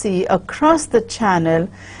the sea, across the channel,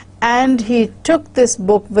 and he took this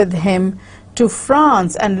book with him to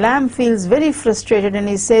France. And Lamb feels very frustrated, and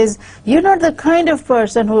he says, you're not the kind of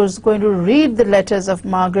person who is going to read the letters of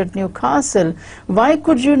Margaret Newcastle. Why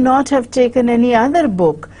could you not have taken any other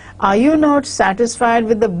book? Are you not satisfied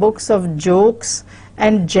with the books of jokes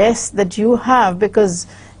and jests that you have? Because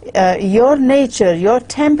your nature, your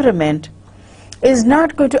temperament is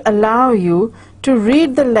not going to allow you to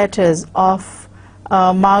read the letters of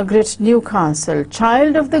Margaret Newcastle.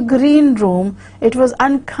 Child of the green room, it was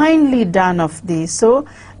unkindly done of thee. So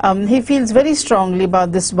he feels very strongly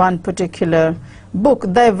about this one particular book.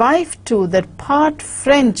 Thy wife too, that part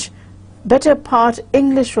French, better part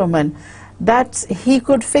English woman, that he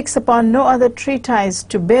could fix upon no other treatise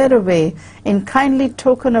to bear away in kindly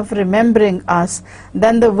token of remembering us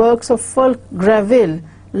than the works of Fulk Greville,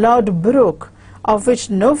 Lord Brooke, of which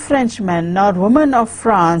no Frenchman nor woman of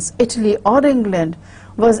France, Italy or England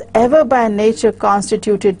was ever by nature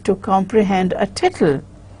constituted to comprehend a tittle.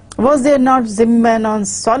 Was there not Zimmerman on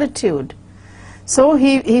solitude? So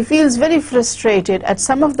he feels very frustrated at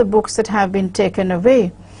some of the books that have been taken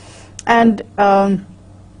away. And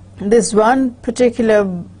this one particular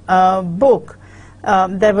book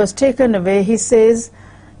that was taken away, he says,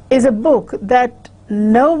 is a book that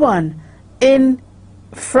no one in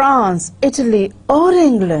France, Italy or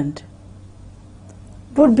England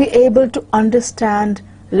would be able to understand,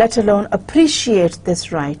 let alone appreciate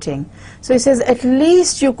this writing. So he says, at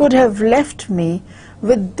least you could have left me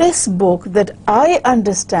with this book that I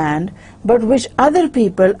understand, but which other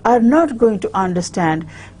people are not going to understand.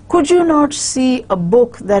 Could you not see a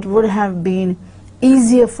book that would have been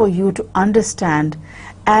easier for you to understand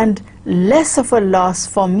and less of a loss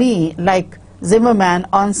for me, like Zimmerman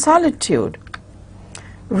on solitude?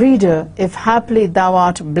 Reader, if haply thou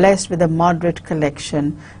art blessed with a moderate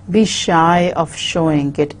collection, be shy of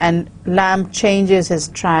showing it. And Lamb changes his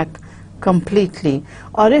track completely.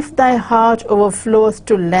 Or if thy heart overfloweth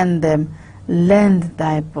to lend them, lend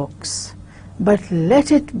thy books. But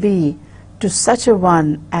let it be to such a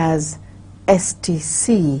one as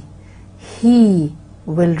STC. He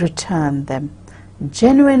will return them,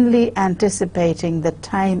 genuinely anticipating the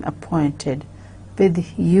time appointed,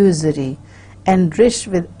 with usury, enriched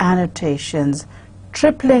with annotations,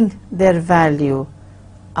 tripling their value.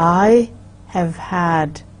 I have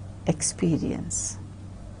had experience.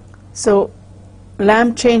 So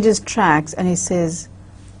Lamb changes tracks and he says,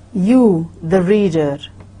 you, the reader,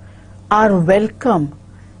 are welcome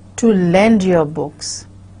to lend your books.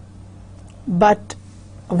 But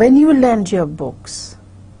when you lend your books,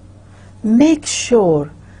 make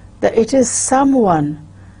sure that it is someone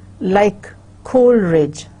like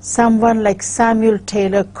Coleridge, someone like Samuel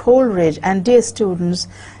Taylor Coleridge. And dear students,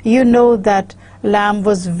 you know that Lamb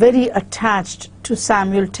was very attached to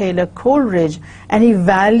Samuel Taylor Coleridge and he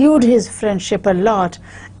valued his friendship a lot.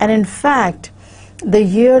 And in fact, the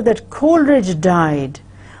year that Coleridge died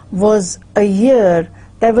was a year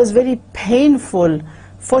that was very painful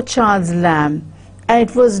for Charles Lamb. And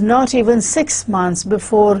it was not even 6 months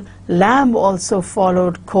before Lamb also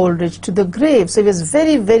followed Coleridge to the grave. So he was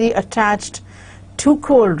very, very attached to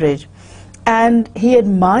Coleridge, and he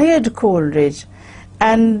admired Coleridge.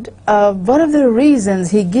 And one of the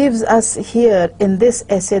reasons he gives us here in this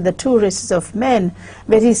essay, The Two Races of Men,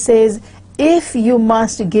 where he says, if you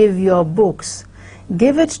must give your books,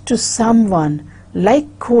 give it to someone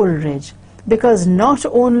like Coleridge, because not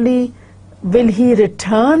only will he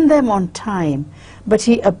return them on time, but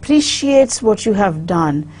he appreciates what you have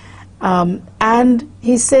done. And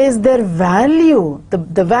he says their value,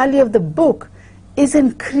 the value of the book, is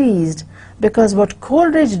increased because what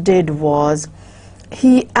Coleridge did was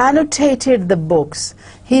he annotated the books,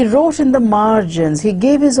 he wrote in the margins, he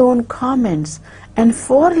gave his own comments, and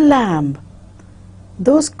for Lamb,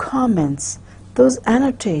 those comments, those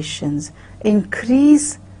annotations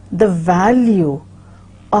increase the value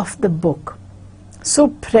of the book. So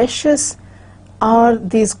precious are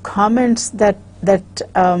these comments that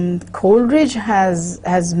Coleridge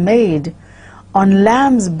has made on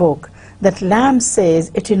Lamb's book, that Lamb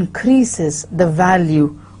says it increases the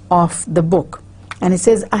value of the book. And he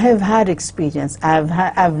says, I have had experience.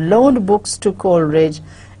 I've loaned books to Coleridge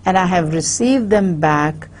and I have received them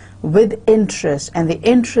back with interest. And the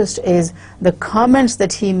interest is the comments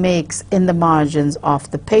that he makes in the margins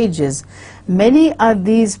of the pages. Many are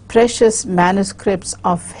these precious manuscripts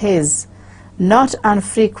of his, not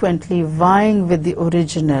unfrequently vying with the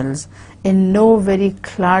originals, in no very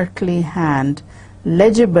clerkly hand,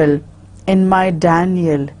 legible in my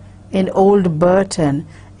Daniel, in old Burton,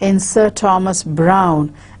 in Sir Thomas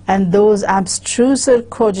Browne, and those abstruser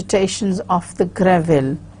cogitations of the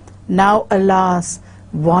Greville. Now, alas,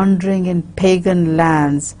 wandering in pagan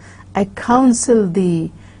lands, I counsel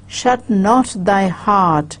thee, shut not thy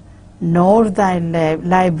heart nor thy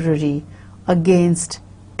library against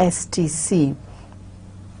STC.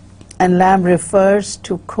 And Lamb refers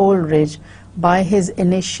to Coleridge by his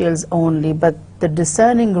initials only, but the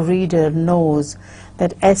discerning reader knows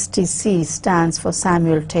that STC stands for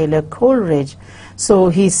Samuel Taylor Coleridge. So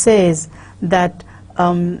he says that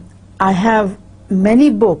I have many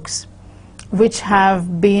books which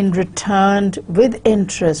have been returned with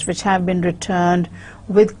interest, which have been returned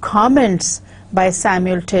with comments by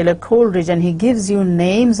Samuel Taylor Coleridge, and he gives you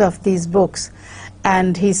names of these books,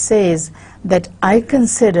 and he says that I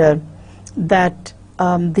consider that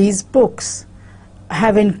these books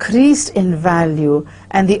have increased in value,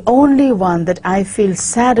 and the only one that I feel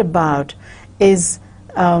sad about is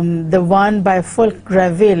the one by Fulk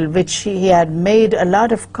Greville, which he had made a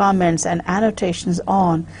lot of comments and annotations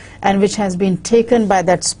on, and which has been taken by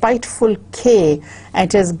that spiteful K,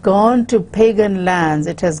 and it has gone to pagan lands,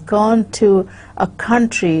 it has gone to a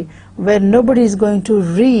country where nobody is going to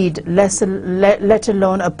read, let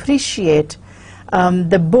alone appreciate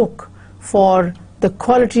the book for the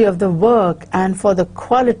quality of the work and for the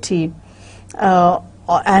quality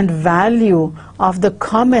and value of the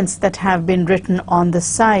comments that have been written on the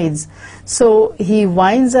sides. So he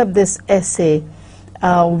winds up this essay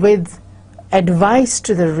with advice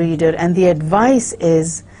to the reader, and the advice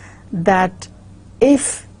is that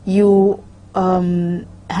if you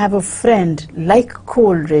have a friend like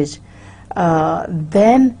Coleridge,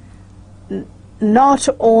 then not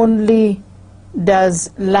only does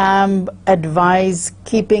Lamb advise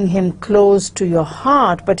keeping him close to your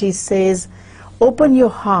heart, but he says, open your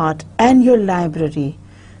heart and your library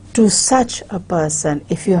to such a person.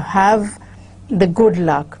 If you have the good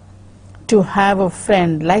luck to have a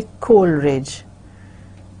friend like Coleridge,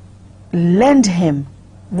 lend him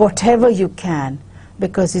whatever you can,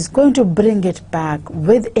 because he's going to bring it back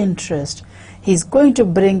with interest. He's going to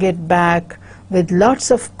bring it back with lots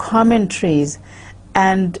of commentaries,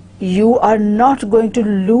 and you are not going to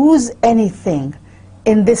lose anything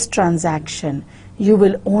in this transaction. You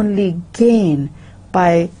will only gain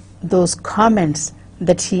by those comments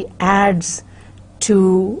that he adds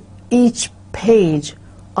to each page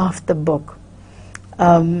of the book.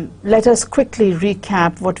 Let us quickly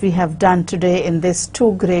recap what we have done today in these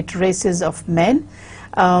two great races of men.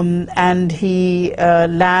 And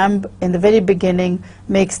Lamb, in the very beginning,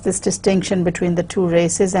 makes this distinction between the two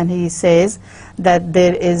races, and he says that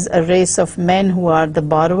there is a race of men who are the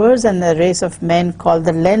borrowers and a race of men called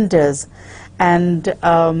the lenders. And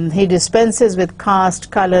he dispenses with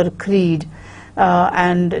caste, color, creed,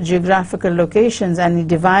 and geographical locations, and he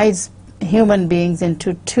divides human beings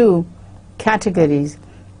into two categories.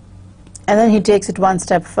 And then he takes it one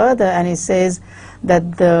step further, and he says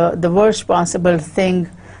that the worst possible thing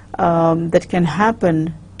that can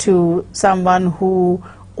happen to someone who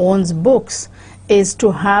owns books is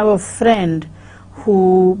to have a friend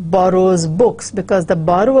who borrows books, because the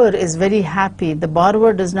borrower is very happy. The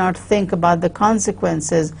borrower does not think about the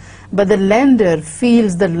consequences, but the lender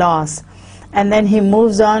feels the loss. And then he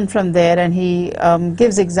moves on from there, and he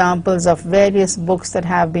gives examples of various books that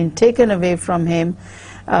have been taken away from him,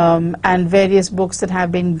 and various books that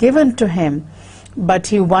have been given to him. But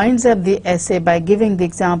he winds up the essay by giving the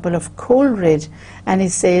example of Coleridge, and he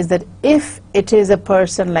says that if it is a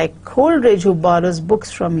person like Coleridge who borrows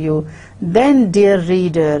books from you, then, dear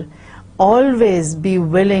reader, always be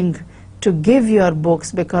willing to give your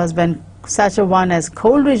books, because when such a one as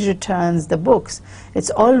Coleridge returns the books, it's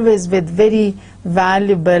always with very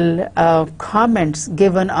valuable comments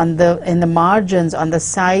given on in the margins, on the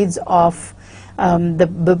sides of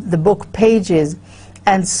the book pages.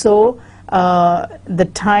 And so the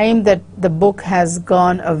time that the book has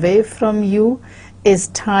gone away from you is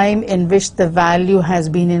time in which the value has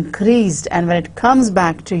been increased, and when it comes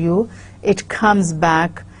back to you, it comes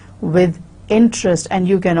back with interest, and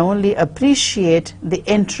you can only appreciate the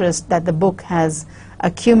interest that the book has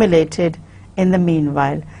accumulated in the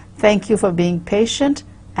meanwhile. Thank you for being patient,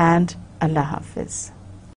 and Allah Hafiz.